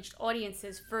bachata reached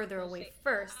audiences further away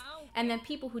first, and then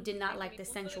people who did not like the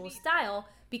sensual style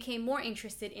became more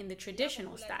interested in the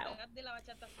traditional style.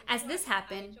 As this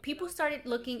happened, people started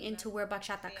looking into where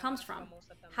bachata comes from,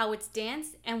 how it's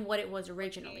danced, and what it was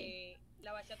originally.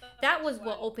 That was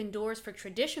what opened doors for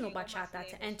traditional bachata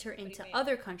to enter into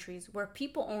other countries where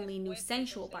people only knew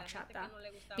sensual bachata,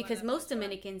 because most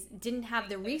Dominicans didn't have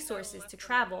the resources to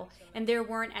travel and there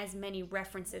weren't as many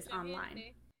references online.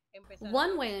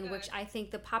 One way in which I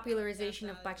think the popularization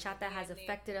of bachata has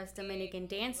affected us Dominican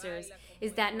dancers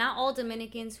is that not all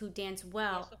Dominicans who dance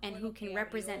well and who can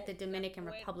represent the Dominican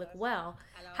Republic well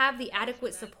have the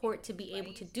adequate support to be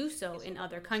able to do so in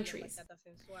other countries.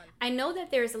 I know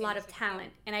that there is a lot of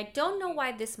talent, and I don't know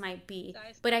why this might be,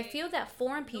 but I feel that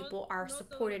foreign people are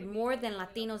supported more than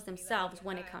Latinos themselves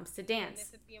when it comes to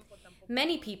dance.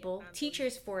 Many people,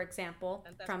 teachers for example,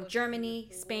 from Germany,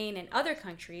 Spain, and other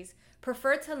countries,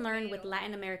 prefer to learn with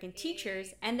Latin American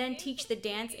teachers and then teach the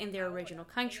dance in their original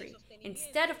country,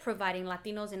 instead of providing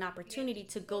Latinos an opportunity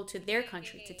to go to their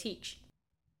country to teach.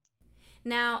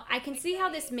 Now, I can see how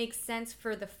this makes sense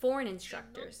for the foreign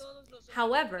instructors.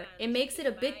 However, it makes it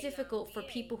a bit difficult for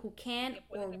people who can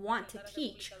or want to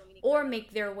teach or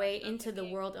make their way into the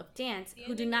world of dance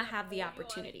who do not have the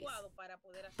opportunities.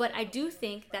 But I do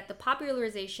think that the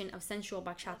popularization of sensual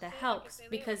bachata helps,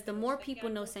 because the more people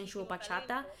know sensual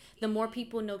bachata, the more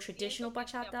people know traditional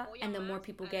bachata, and the more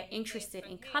people get interested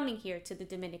in coming here to the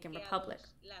Dominican Republic.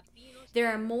 There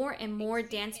are more and more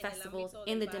dance festivals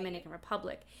in the Dominican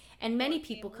Republic, and many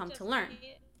people come to learn.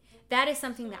 That is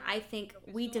something that I think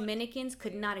we Dominicans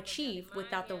could not achieve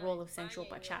without the role of sensual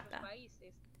bachata.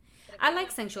 I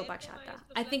like sensual bachata.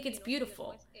 I think it's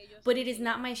beautiful, but it is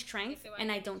not my strength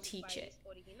and I don't teach it.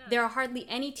 There are hardly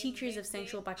any teachers of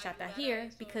sensual bachata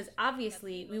here because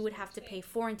obviously we would have to pay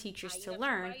foreign teachers to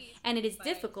learn, and it is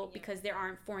difficult because there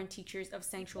aren't foreign teachers of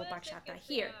sensual bachata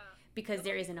here because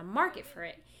there isn't a market for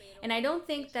it, and I don't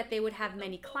think that they would have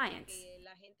many clients.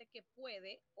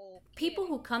 People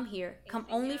who come here come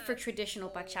only for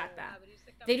traditional bachata.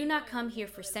 They do not come here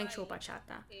for sensual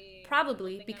bachata,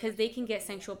 probably because they can get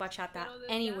sensual bachata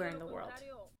anywhere in the world.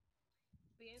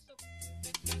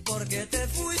 Porque te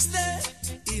fuiste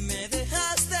y me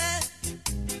dejaste.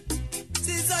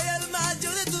 Si soy el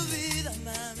macho de tu vida,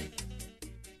 mami.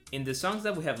 In the songs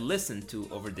that we have listened to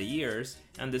over the years,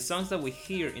 and the songs that we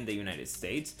hear in the United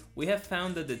States, we have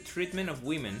found that the treatment of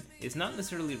women is not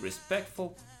necessarily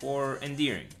respectful or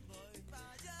endearing.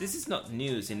 This is not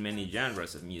news in many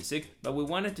genres of music, but we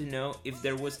wanted to know if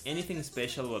there was anything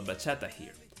special about bachata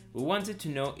here. We wanted to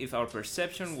know if our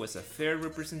perception was a fair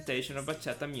representation of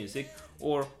bachata music,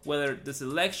 or whether the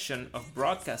selection of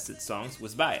broadcasted songs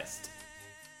was biased.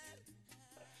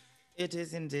 It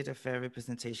is indeed a fair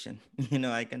representation.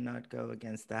 I cannot go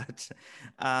against that.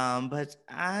 But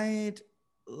I'd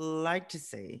like to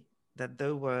say that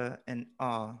there were and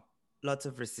are lots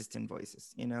of resistant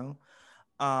voices,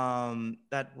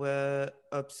 that were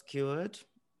obscured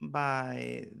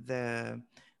by the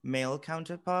male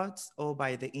counterparts or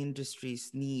by the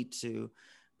industry's need to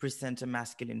present a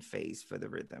masculine face for the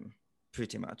rhythm,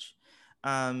 pretty much.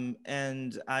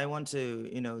 And I want to,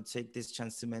 take this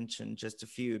chance to mention just a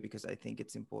few because I think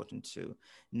it's important to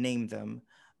name them.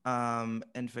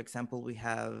 And for example, we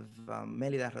have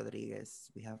Melida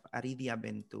Rodriguez, we have Aridia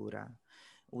Ventura,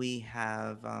 we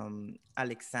have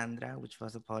Alexandra, which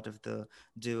was a part of the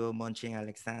duo Monchi and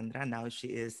Alexandra. Now she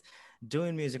is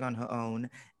doing music on her own,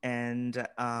 and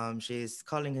she's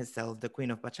calling herself the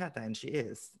Queen of Bachata, and she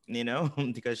is,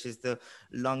 because she's the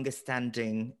longest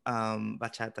standing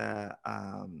bachata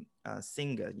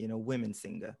singer, women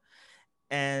singer.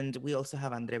 And we also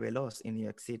have Andre Veloz in New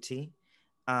York City,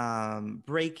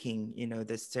 breaking,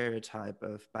 the stereotype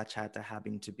of bachata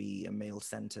having to be a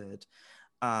male-centered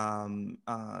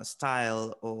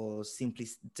style or simply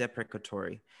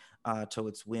deprecatory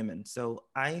towards women. So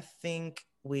I think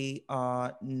we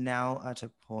are now at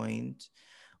a point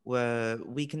where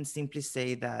we can simply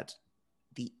say that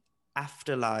the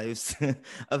afterlives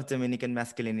of Dominican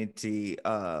masculinity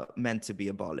meant to be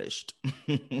abolished.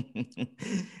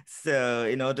 So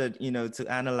in order, to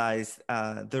analyze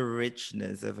the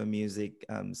richness of a music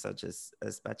such as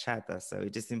bachata, so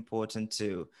it is important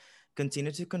to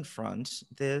continue to confront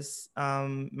this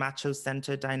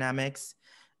macho-centered dynamics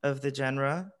of the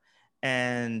genre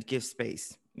and give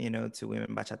space, to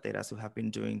women bachateras who have been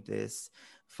doing this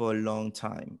for a long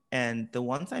time. And the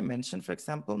ones I mentioned, for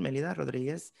example, Melida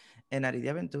Rodriguez and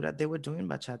Aridia Ventura, they were doing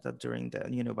bachata during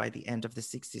the, by the end of the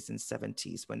 60s and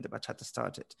 70s when the bachata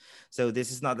started. So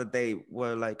this is not that they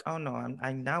were like, oh no,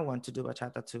 I now want to do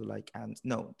bachata too, and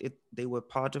no, they were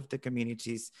part of the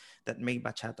communities that made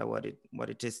bachata what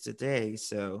it is today.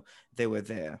 So they were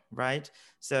there, right?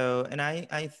 So, and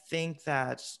I think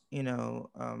that,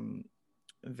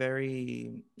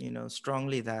 very,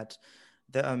 strongly that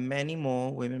there are many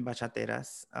more women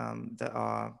bachateras that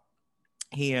are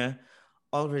here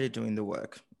already doing the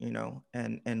work,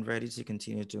 and ready to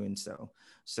continue doing so.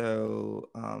 So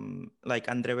like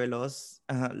Andre Veloz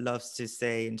loves to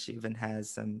say, and she even has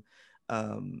some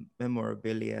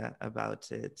memorabilia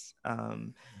about it,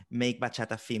 make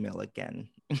bachata female again.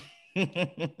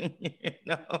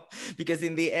 Because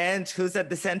in the end, who's at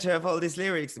the center of all these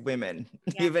lyrics? Women.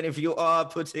 Yeah. Even if you are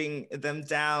putting them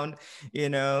down,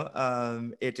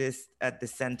 it is at the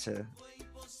center.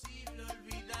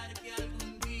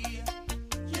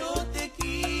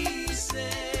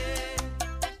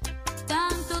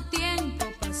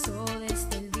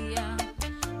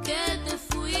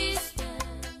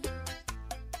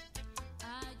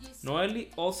 Noely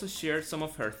also shared some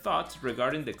of her thoughts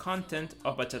regarding the content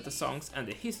of bachata songs and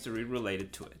the history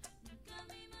related to it.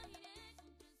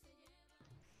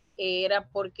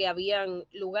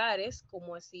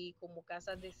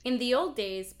 In the old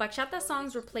days, bachata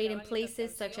songs were played in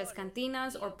places such as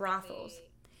cantinas or brothels.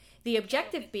 The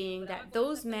objective being that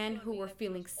those men who were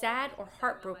feeling sad or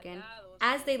heartbroken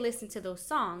as they listened to those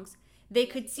songs, they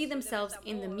could see themselves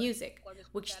in the music,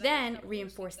 which then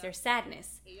reinforced their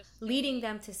sadness, leading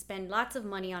them to spend lots of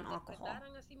money on alcohol.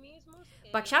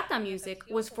 Bachata music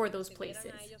was for those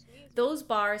places, those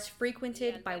bars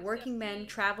frequented by working men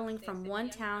traveling from one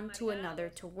town to another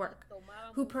to work,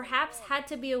 who perhaps had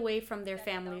to be away from their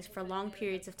families for long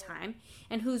periods of time,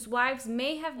 and whose wives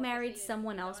may have married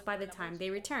someone else by the time they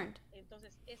returned.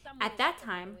 At that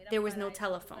time, there was no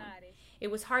telephone.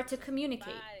 It was hard to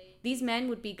communicate. These men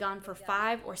would be gone for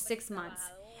 5 or 6 months,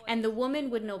 and the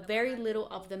woman would know very little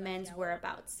of the men's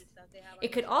whereabouts.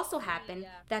 It could also happen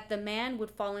that the man would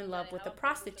fall in love with a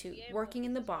prostitute working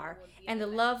in the bar, and the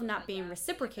love not being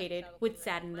reciprocated would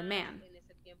sadden the man.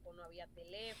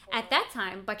 At that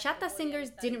time, bachata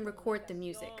singers didn't record the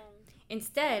music.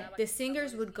 Instead, the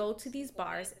singers would go to these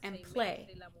bars and play,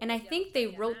 and I think they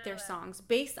wrote their songs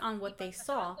based on what they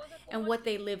saw and what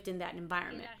they lived in that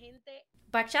environment.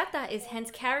 Bachata is hence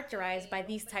characterized by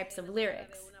these types of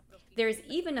lyrics. There is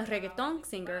even a reggaeton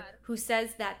singer who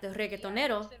says that the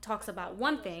reggaetonero talks about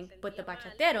one thing, but the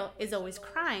bachatero is always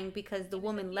crying because the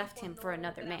woman left him for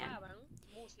another man.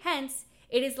 Hence,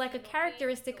 it is like a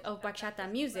characteristic of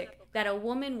bachata music that a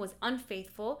woman was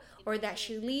unfaithful or that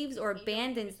she leaves or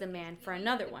abandons the man for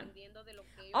another one.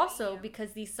 Also,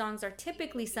 because these songs are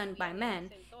typically sung by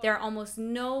men, there are almost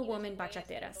no women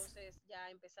bachateras.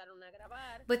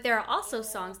 But there are also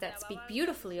songs that speak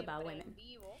beautifully about women.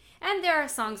 And there are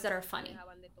songs that are funny.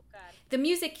 The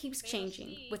music keeps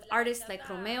changing with artists like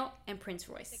Romeo and Prince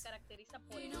Royce.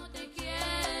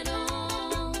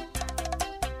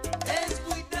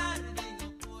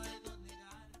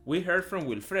 We heard from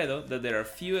Wilfredo that there are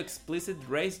few explicit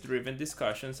race-driven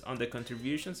discussions on the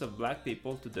contributions of black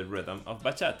people to the rhythm of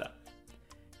bachata.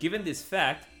 Given this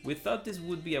fact, we thought this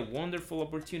would be a wonderful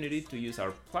opportunity to use our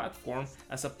platform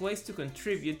as a place to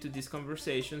contribute to these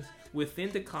conversations within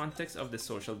the context of the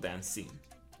social dance scene.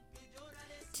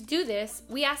 To do this,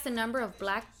 we asked a number of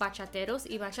black bachateros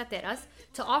y bachateras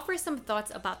to offer some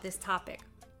thoughts about this topic.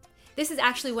 This is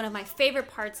actually one of my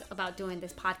favorite parts about doing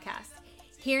this podcast.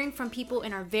 Hearing from people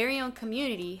in our very own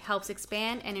community helps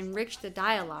expand and enrich the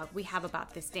dialogue we have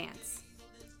about this dance.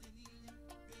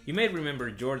 You may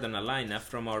remember Jordan Alaina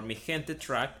from our Mi Gente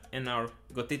track and our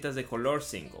Gotitas de Color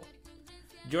single.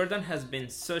 Jordan has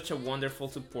been such a wonderful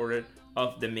supporter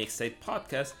of the Mixtape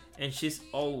podcast, and she's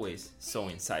always so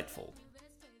insightful.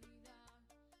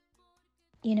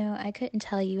 I couldn't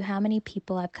tell you how many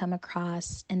people I've come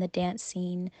across in the dance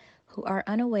scene who are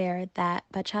unaware that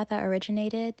bachata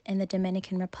originated in the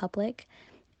Dominican Republic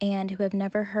and who have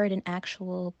never heard an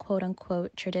actual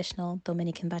quote-unquote traditional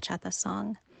Dominican bachata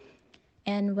song.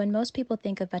 And when most people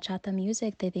think of bachata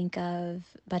music, they think of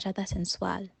bachata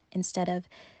sensual instead of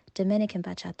Dominican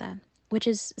bachata, which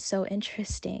is so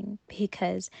interesting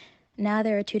because now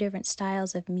there are two different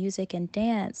styles of music and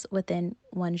dance within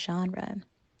one genre.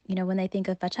 You know, when they think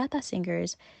of bachata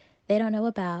singers, they don't know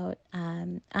about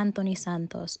Anthony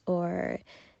Santos or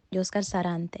Oscar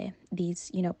Sarante,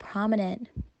 these, prominent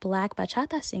Black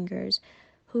bachata singers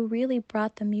who really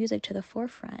brought the music to the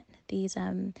forefront.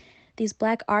 These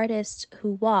Black artists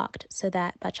who walked so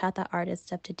that bachata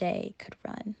artists of today could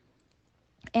run.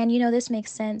 And, this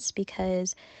makes sense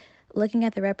because looking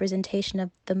at the representation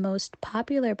of the most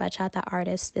popular bachata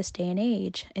artists this day and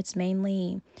age, it's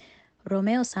mainly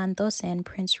Romeo Santos and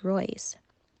Prince Royce,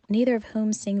 neither of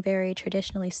whom sing very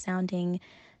traditionally sounding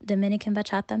Dominican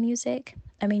bachata music.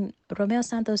 I mean, Romeo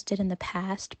Santos did in the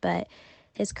past, but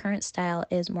his current style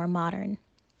is more modern.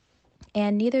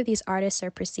 And neither of these artists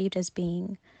are perceived as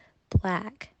being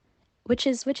Black, which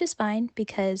is fine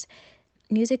because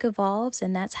music evolves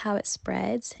and that's how it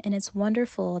spreads. And it's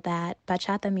wonderful that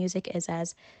bachata music is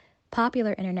as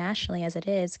popular internationally as it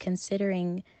is,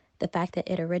 considering the fact that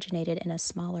it originated in a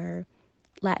smaller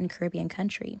Latin Caribbean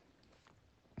country.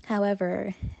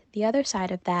 However, the other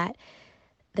side of that,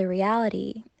 the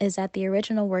reality is that the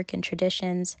original work and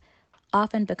traditions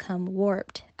often become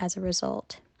warped as a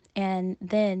result. And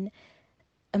then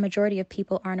a majority of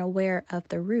people aren't aware of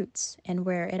the roots and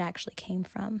where it actually came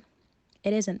from.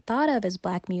 It isn't thought of as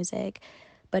Black music,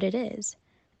 but it is.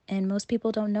 And most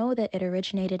people don't know that it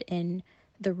originated in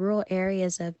the rural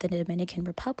areas of the Dominican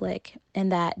Republic,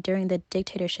 and that during the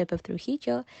dictatorship of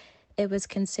Trujillo, it was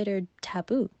considered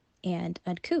taboo and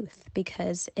uncouth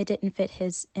because it didn't fit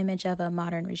his image of a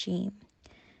modern regime.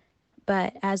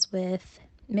 But as with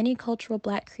many cultural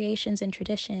Black creations and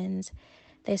traditions,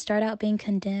 they start out being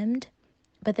condemned,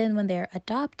 but then when they're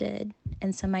adopted,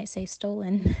 and some might say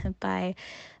stolen by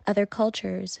other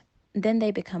cultures, then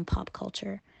they become pop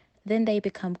culture. Then they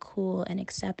become cool and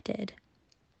accepted.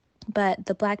 But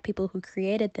the Black people who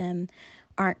created them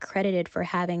aren't credited for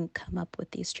having come up with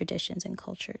these traditions and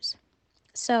cultures.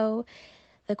 So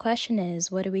the question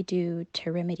is, what do we do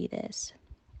to remedy this?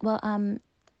 Well,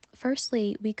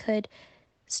 firstly, we could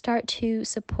start to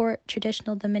support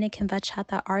traditional Dominican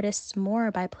bachata artists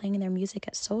more by playing their music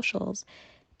at socials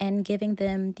and giving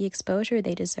them the exposure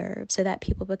they deserve so that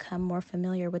people become more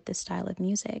familiar with this style of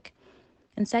music.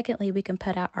 And secondly, we can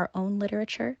put out our own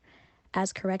literature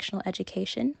as correctional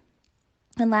education.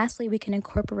 And lastly, we can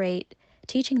incorporate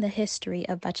teaching the history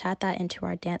of bachata into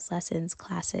our dance lessons,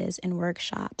 classes, and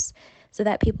workshops so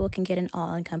that people can get an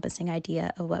all-encompassing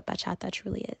idea of what bachata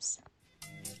truly is.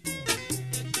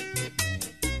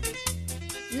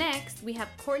 Next, we have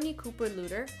Courtney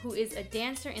Cooper-Luter, who is a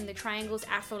dancer in the Triangle's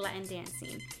Afro-Latin dance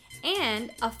scene and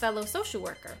a fellow social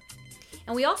worker.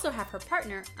 And we also have her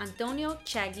partner, Antonio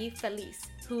Chagui Feliz,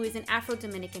 who is an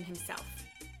Afro-Dominican himself.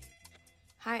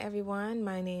 Hi everyone,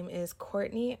 my name is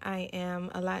Courtney. I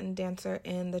am a Latin dancer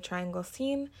in the Triangle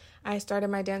scene. I started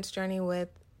my dance journey with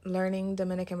learning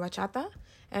Dominican bachata,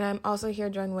 and I'm also here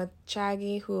joined with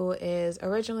Chagui, who is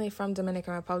originally from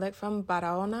Dominican Republic, from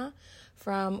Barahona,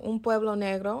 from Un Pueblo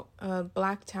Negro, a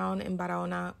Black town in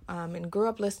Barahona, and grew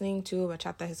up listening to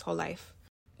bachata his whole life.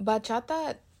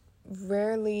 Bachata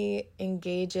rarely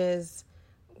engages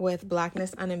with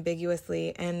Blackness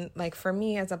unambiguously, and for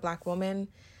me as a Black woman,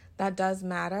 that does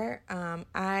matter.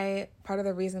 Part of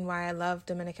the reason why I love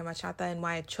Dominican bachata and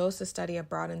why I chose to study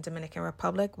abroad in Dominican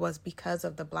Republic was because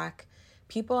of the Black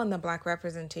people and the Black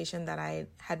representation that I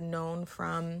had known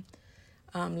from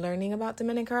learning about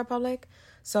Dominican Republic.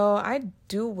 So I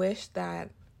do wish that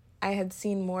I had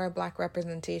seen more Black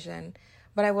representation.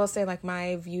 But I will say,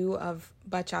 my view of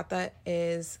bachata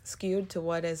is skewed to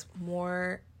what is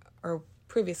more, or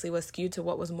previously was skewed to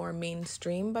what was more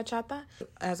mainstream bachata,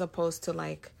 as opposed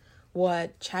to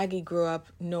what Chagui grew up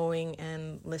knowing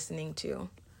and listening to.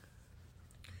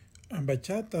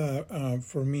 Bachata,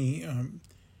 for me,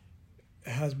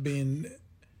 has been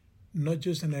not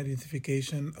just an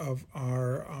identification of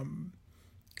our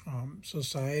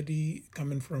society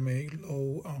coming from a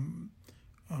low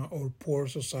or poor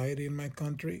society in my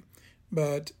country,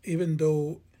 but even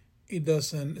though it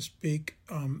doesn't speak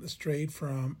straight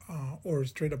from or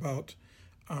straight about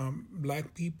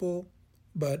Black people,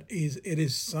 but it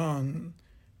is sung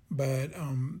by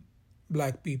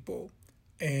Black people,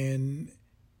 and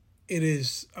it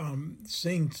is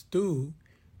sings to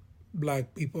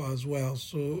Black people as well.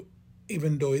 So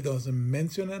even though it doesn't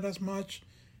mention it as much,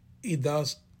 it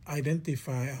does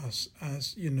identify us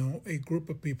as, a group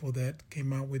of people that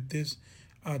came out with this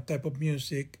type of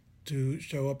music to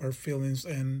show up our feelings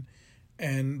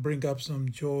and bring up some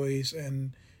joys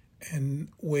and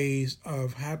ways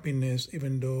of happiness,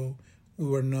 even though we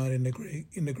were not in the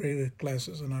graded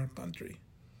classes in our country.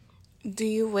 Do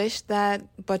you wish that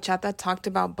bachata talked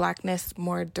about Blackness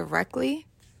more directly?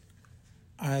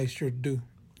 I sure do,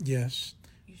 yes,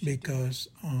 because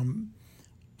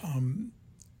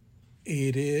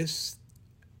it is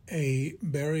a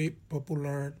very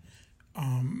popular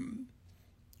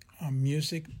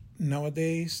music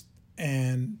nowadays,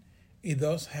 and it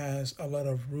does has a lot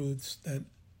of roots that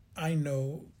I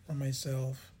know for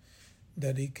myself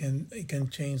that it can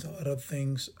change a lot of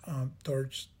things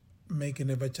towards making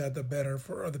the bachata better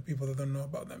for other people that don't know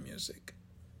about that music.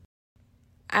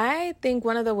 I think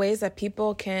one of the ways that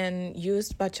people can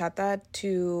use bachata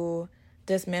to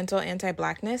dismantle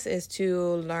anti-Blackness is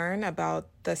to learn about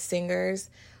the singers,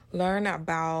 learn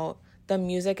about the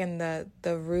music and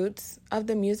the roots of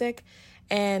the music,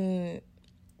 and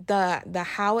the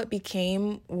how it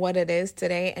became what it is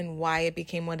today and why it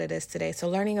became what it is today. So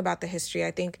learning about the history,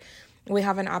 I think we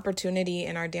have an opportunity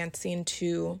in our dance scene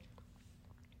to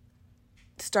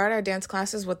start our dance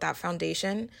classes with that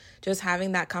foundation, just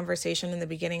having that conversation in the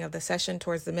beginning of the session,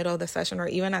 towards the middle of the session, or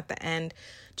even at the end,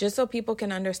 just so people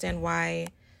can understand why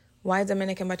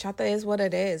Dominican bachata is what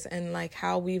it is, and like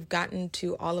how we've gotten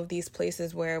to all of these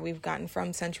places where we've gotten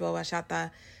from sensual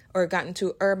bachata, or gotten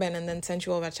to urban and then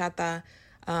sensual bachata,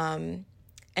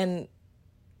 and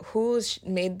who's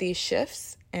made these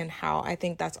shifts and how. I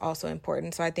think that's also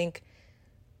important. So I think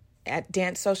at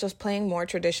Dance Socials, playing more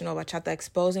traditional bachata,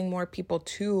 exposing more people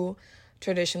to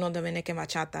traditional Dominican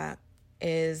bachata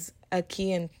is a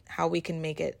key in how we can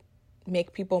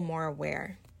make people more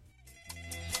aware.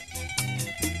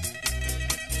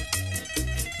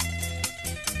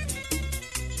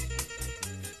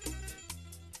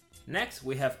 Next,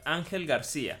 we have Angel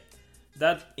Garcia,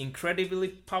 that incredibly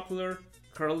popular,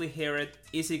 curly-haired,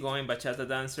 easygoing bachata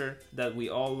dancer that we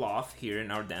all love here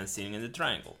in our dance scene in the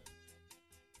Triangle.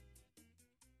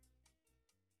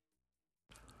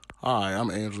 Hi, I'm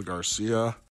Angel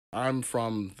Garcia. I'm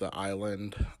from the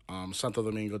island, Santo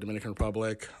Domingo, Dominican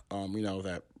Republic,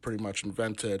 that pretty much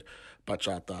invented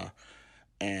bachata.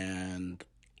 And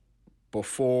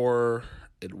before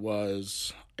it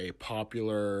was a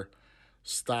popular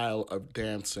style of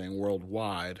dancing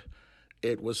worldwide,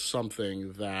 it was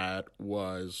something that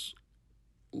was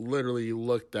literally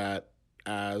looked at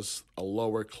as a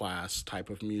lower class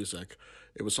type of music.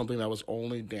 It was something that was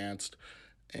only danced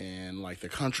in like the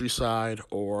countryside,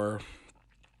 or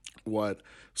what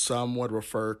some would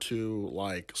refer to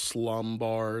like slum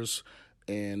bars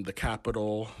in the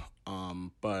capital,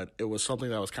 but it was something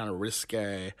that was kind of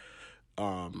risque,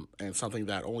 and something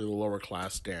that only the lower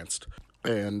class danced.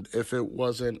 And if it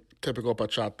wasn't typical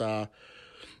bachata,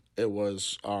 it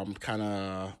was kind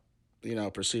of,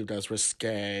 perceived as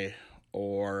risque,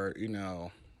 or,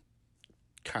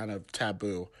 kind of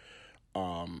taboo.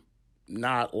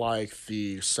 Not like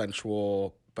the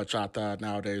sensual bachata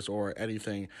nowadays, or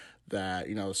anything that,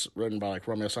 is written by like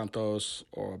Romeo Santos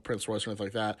or Prince Royce or anything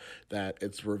like that, that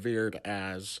it's revered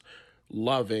as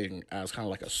loving, as kind of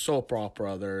like a soap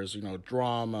opera. There's,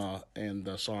 drama in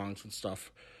the songs and stuff.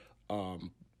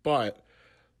 But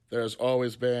there's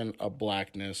always been a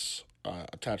Blackness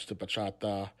attached to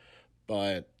bachata,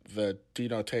 but the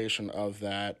denotation of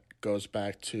that goes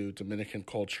back to Dominican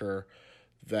culture,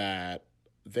 that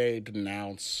they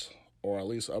denounce, or at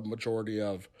least a majority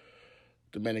of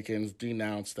Dominicans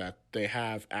denounce, that they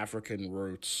have African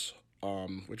roots,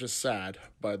 which is sad,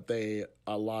 but a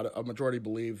majority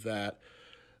believe that,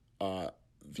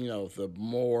 the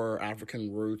more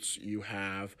African roots you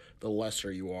have, the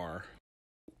lesser you are,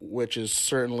 which is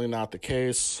certainly not the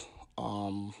case.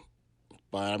 But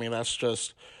I mean, that's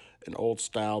just an old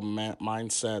style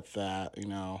mindset that,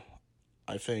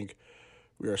 I think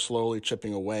we are slowly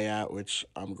chipping away at, which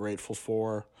I'm grateful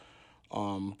for.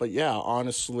 But yeah,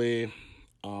 honestly,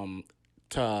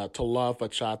 to love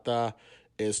bachata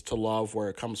is to love where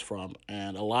it comes from.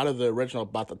 And a lot of the original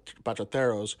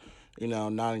bachateros,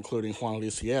 not including Juan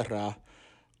Luis Sierra,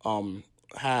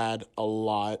 had a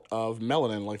lot of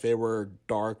melanin, like they were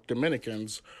dark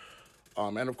Dominicans.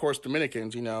 And of course,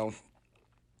 Dominicans,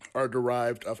 are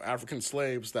derived of African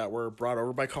slaves that were brought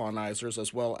over by colonizers,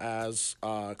 as well as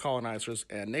colonizers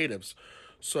and natives.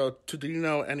 So to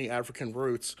denote any African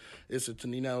roots is to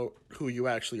denote who you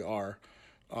actually are.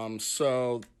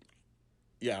 So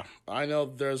yeah, I know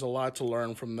there's a lot to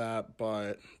learn from that,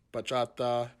 but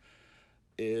bachata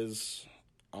is,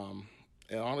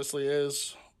 it honestly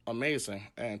is amazing,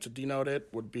 and to denote it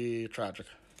would be tragic.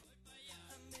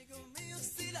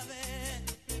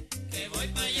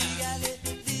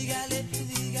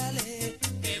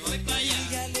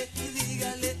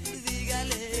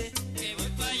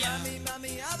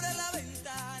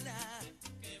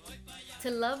 To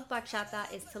love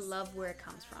bachata is to love where it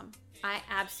comes from. I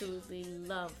absolutely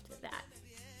loved that.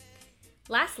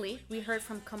 Lastly, we heard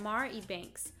from Kamar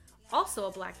Ebanks, also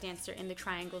a black dancer in the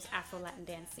Triangle's Afro-Latin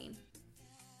dance scene.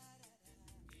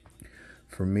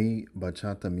 For me,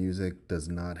 bachata music does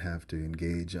not have to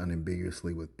engage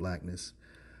unambiguously with blackness.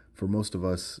 For most of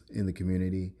us in the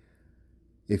community,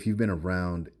 if you've been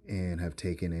around and have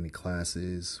taken any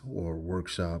classes or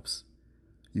workshops,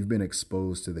 you've been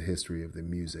exposed to the history of the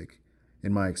music.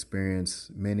 In my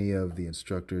experience, many of the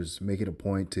instructors make it a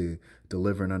point to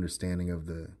deliver an understanding of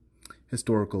the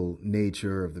historical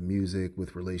nature of the music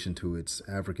with relation to its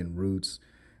African roots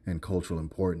and cultural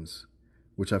importance,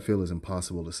 which I feel is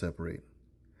impossible to separate.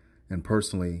 And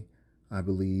personally, I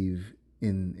believe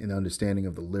in an understanding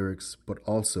of the lyrics, but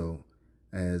also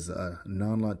as a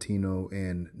non-Latino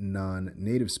and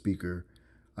non-native speaker,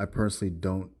 I personally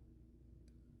don't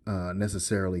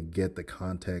necessarily get the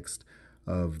context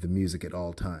of the music at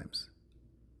all times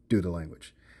due to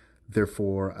language.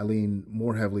 Therefore, I lean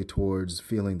more heavily towards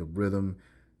feeling the rhythm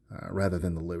rather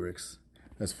than the lyrics.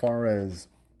 As far as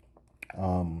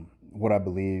what I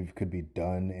believe could be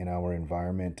done in our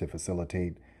environment to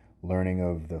facilitate learning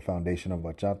of the foundation of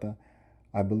bachata,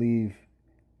 I believe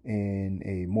in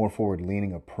a more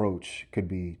forward-leaning approach could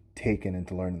be taken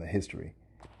into learning the history.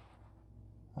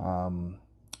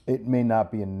 It may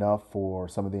not be enough for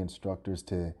some of the instructors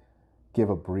to give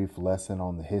a brief lesson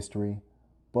on the history,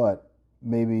 but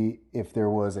maybe if there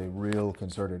was a real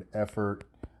concerted effort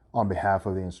on behalf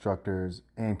of the instructors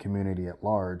and community at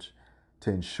large to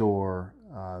ensure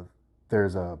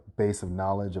there's a base of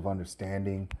knowledge, of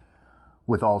understanding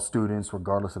with all students,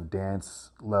 regardless of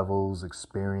dance levels,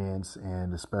 experience,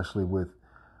 and especially with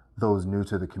those new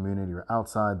to the community or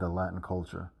outside the Latin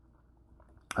culture.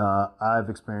 I've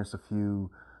experienced a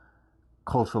few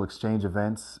cultural exchange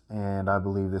events, and I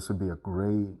believe this would be a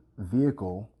great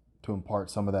vehicle to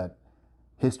impart some of that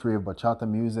history of bachata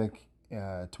music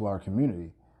to our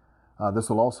community. This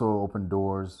will also open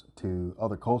doors to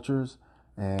other cultures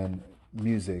and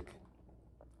music,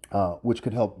 which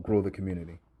could help grow the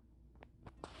community.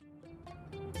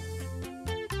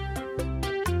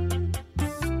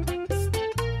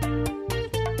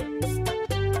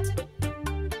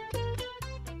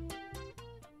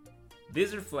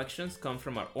 These reflections come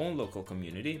from our own local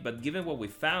community, but given what we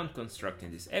found constructing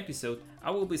this episode,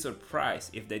 I will be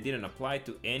surprised if they didn't apply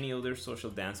to any other social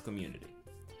dance community.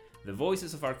 The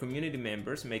voices of our community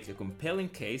members make a compelling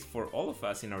case for all of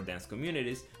us in our dance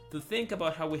communities to think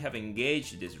about how we have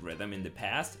engaged this rhythm in the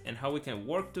past and how we can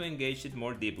work to engage it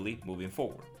more deeply moving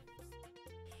forward.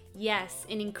 Yes,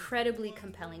 an incredibly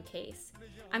compelling case.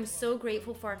 I'm so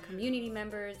grateful for our community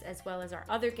members as well as our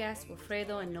other guests,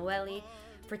 Wilfredo and Noeli,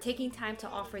 for taking time to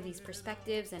offer these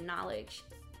perspectives and knowledge.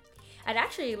 I'd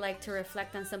actually like to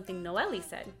reflect on something Noeli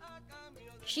said.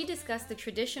 She discussed the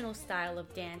traditional style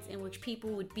of dance in which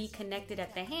people would be connected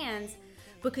at the hands,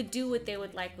 but could do what they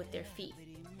would like with their feet.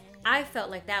 I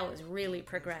felt like that was really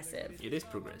progressive. It is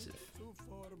progressive.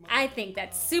 I think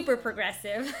that's super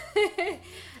progressive.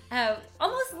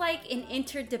 Almost like an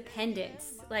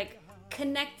interdependence, like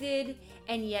connected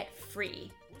and yet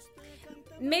free.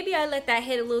 Maybe I let that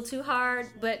hit a little too hard,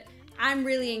 but I'm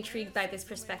really intrigued by this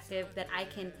perspective that I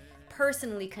can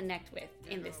personally connect with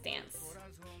in this dance.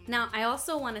 Now, I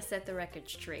also want to set the record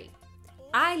straight.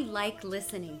 I like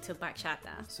listening to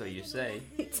bachata. So you say.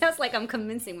 It sounds like I'm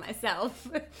convincing myself.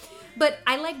 But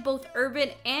I like both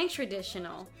urban and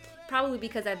traditional, probably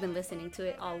because I've been listening to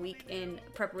it all week in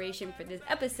preparation for this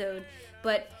episode.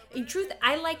 But in truth,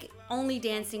 I like only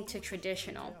dancing to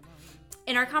traditional.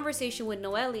 In our conversation with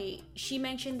Noeli, she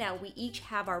mentioned that we each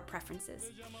have our preferences.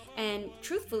 And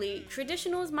truthfully,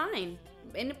 traditional is mine.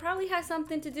 And it probably has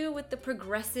something to do with the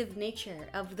progressive nature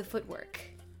of the footwork.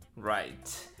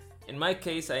 Right. In my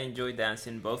case, I enjoy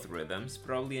dancing both rhythms.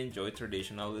 Probably enjoy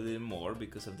traditional a little more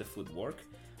because of the footwork.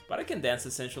 But I can dance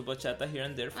essential bachata here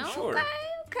and there for sure.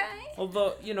 Okay.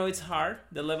 Although, it's hard.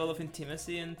 The level of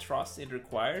intimacy and trust it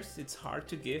requires, it's hard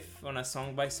to give on a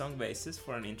song-by-song basis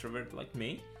for an introvert like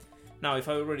me. Now, if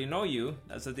I already know you,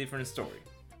 that's a different story.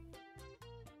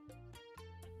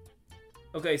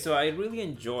 Okay, so I really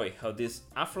enjoy how these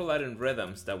Afro-Latin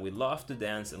rhythms that we love to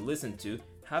dance and listen to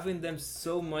have in them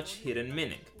so much hidden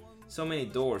meaning, so many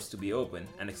doors to be opened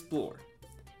and explored.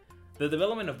 The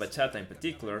development of bachata in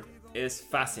particular is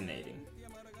fascinating,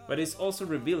 but it's also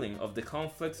revealing of the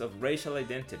conflicts of racial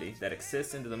identity that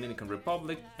exist in the Dominican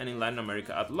Republic and in Latin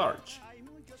America at large.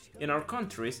 In our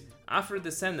countries,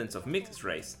 Afro-descendants of mixed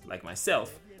race, like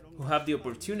myself, who have the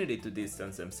opportunity to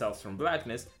distance themselves from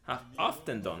blackness, have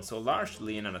often done so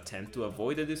largely in an attempt to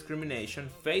avoid the discrimination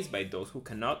faced by those who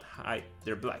cannot hide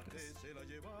their blackness.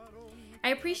 I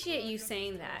appreciate you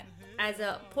saying that. As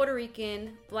a Puerto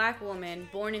Rican, Black woman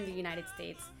born in the United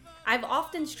States, I've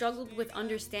often struggled with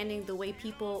understanding the way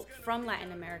people from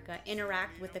Latin America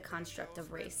interact with the construct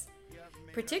of race,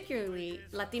 particularly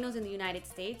Latinos in the United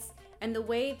States, and the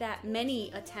way that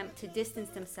many attempt to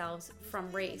distance themselves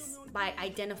from race by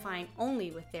identifying only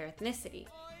with their ethnicity.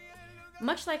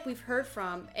 Much like we've heard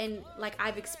from, and like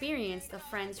I've experienced, of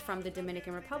friends from the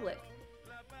Dominican Republic.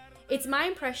 It's my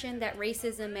impression that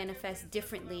racism manifests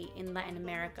differently in Latin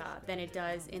America than it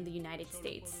does in the United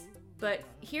States. But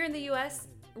here in the US,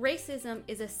 racism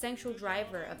is a central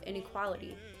driver of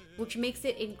inequality, which makes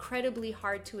it incredibly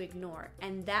hard to ignore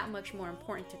and that much more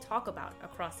important to talk about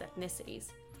across ethnicities.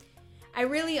 I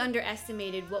really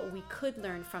underestimated what we could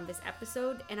learn from this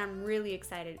episode, and I'm really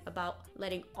excited about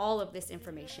letting all of this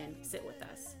information sit with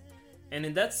us. And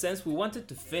in that sense, we wanted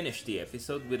to finish the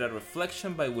episode with a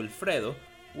reflection by Wilfredo,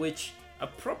 which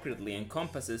appropriately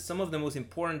encompasses some of the most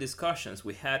important discussions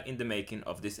we had in the making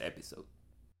of this episode.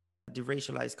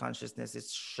 Deracialized consciousness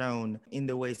is shown in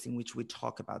the ways in which we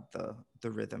talk about the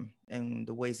rhythm and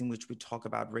the ways in which we talk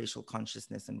about racial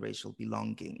consciousness and racial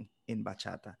belonging in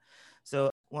bachata. So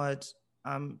what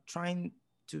I'm trying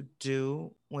to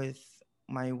do with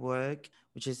my work,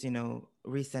 which is,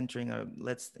 recentering or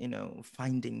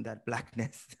finding that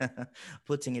Blackness,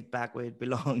 putting it back where it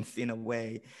belongs in a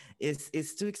way,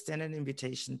 is to extend an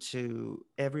invitation to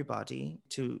everybody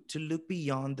to look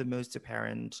beyond the most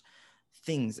apparent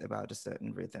things about a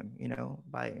certain rhythm,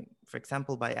 for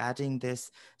example, by adding this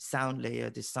sound layer,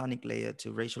 this sonic layer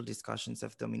to racial discussions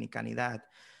of Dominicanidad,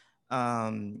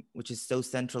 which is so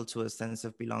central to a sense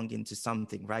of belonging to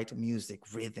something, right? Music,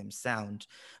 rhythm, sound.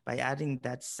 By adding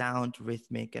that sound,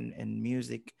 rhythmic, and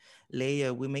music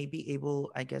layer, we may be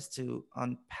able, I guess, to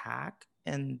unpack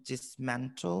and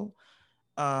dismantle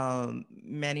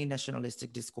many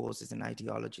nationalistic discourses and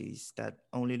ideologies that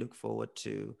only look forward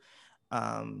to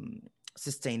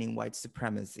sustaining white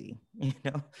supremacy,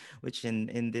 which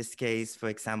in this case, for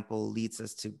example, leads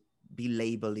us to be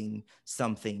labeling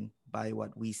something by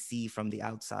what we see from the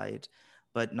outside,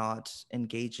 but not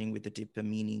engaging with the deeper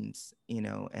meanings,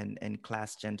 and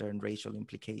class, gender, and racial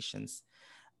implications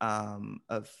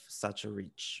of such a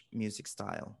rich music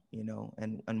style,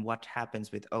 and what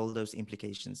happens with all those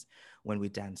implications when we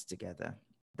dance together.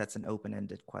 That's an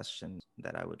open-ended question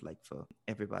that I would like for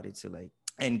everybody to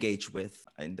engage with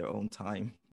in their own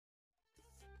time.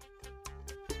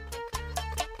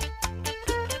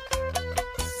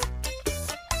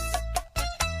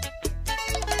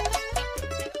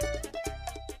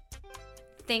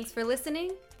 Thanks for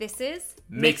listening. This is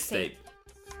Mixtape.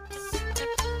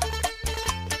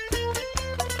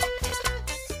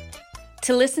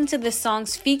 To listen to the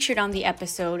songs featured on the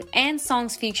episode and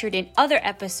songs featured in other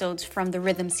episodes from the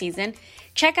Rhythm season,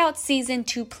 check out Season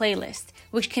 2 playlist,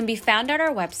 which can be found at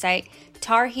our website,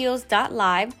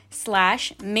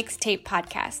 tarheels.live/mixtape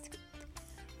podcast.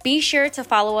 Be sure to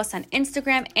follow us on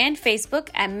Instagram and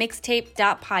Facebook at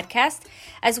mixtape.podcast,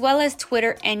 as well as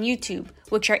Twitter and YouTube,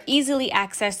 which are easily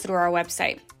accessed through our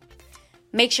website.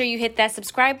 Make sure you hit that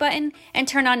subscribe button and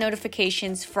turn on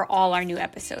notifications for all our new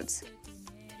episodes.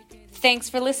 Thanks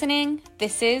for listening.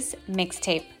 This is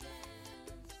Mixtape.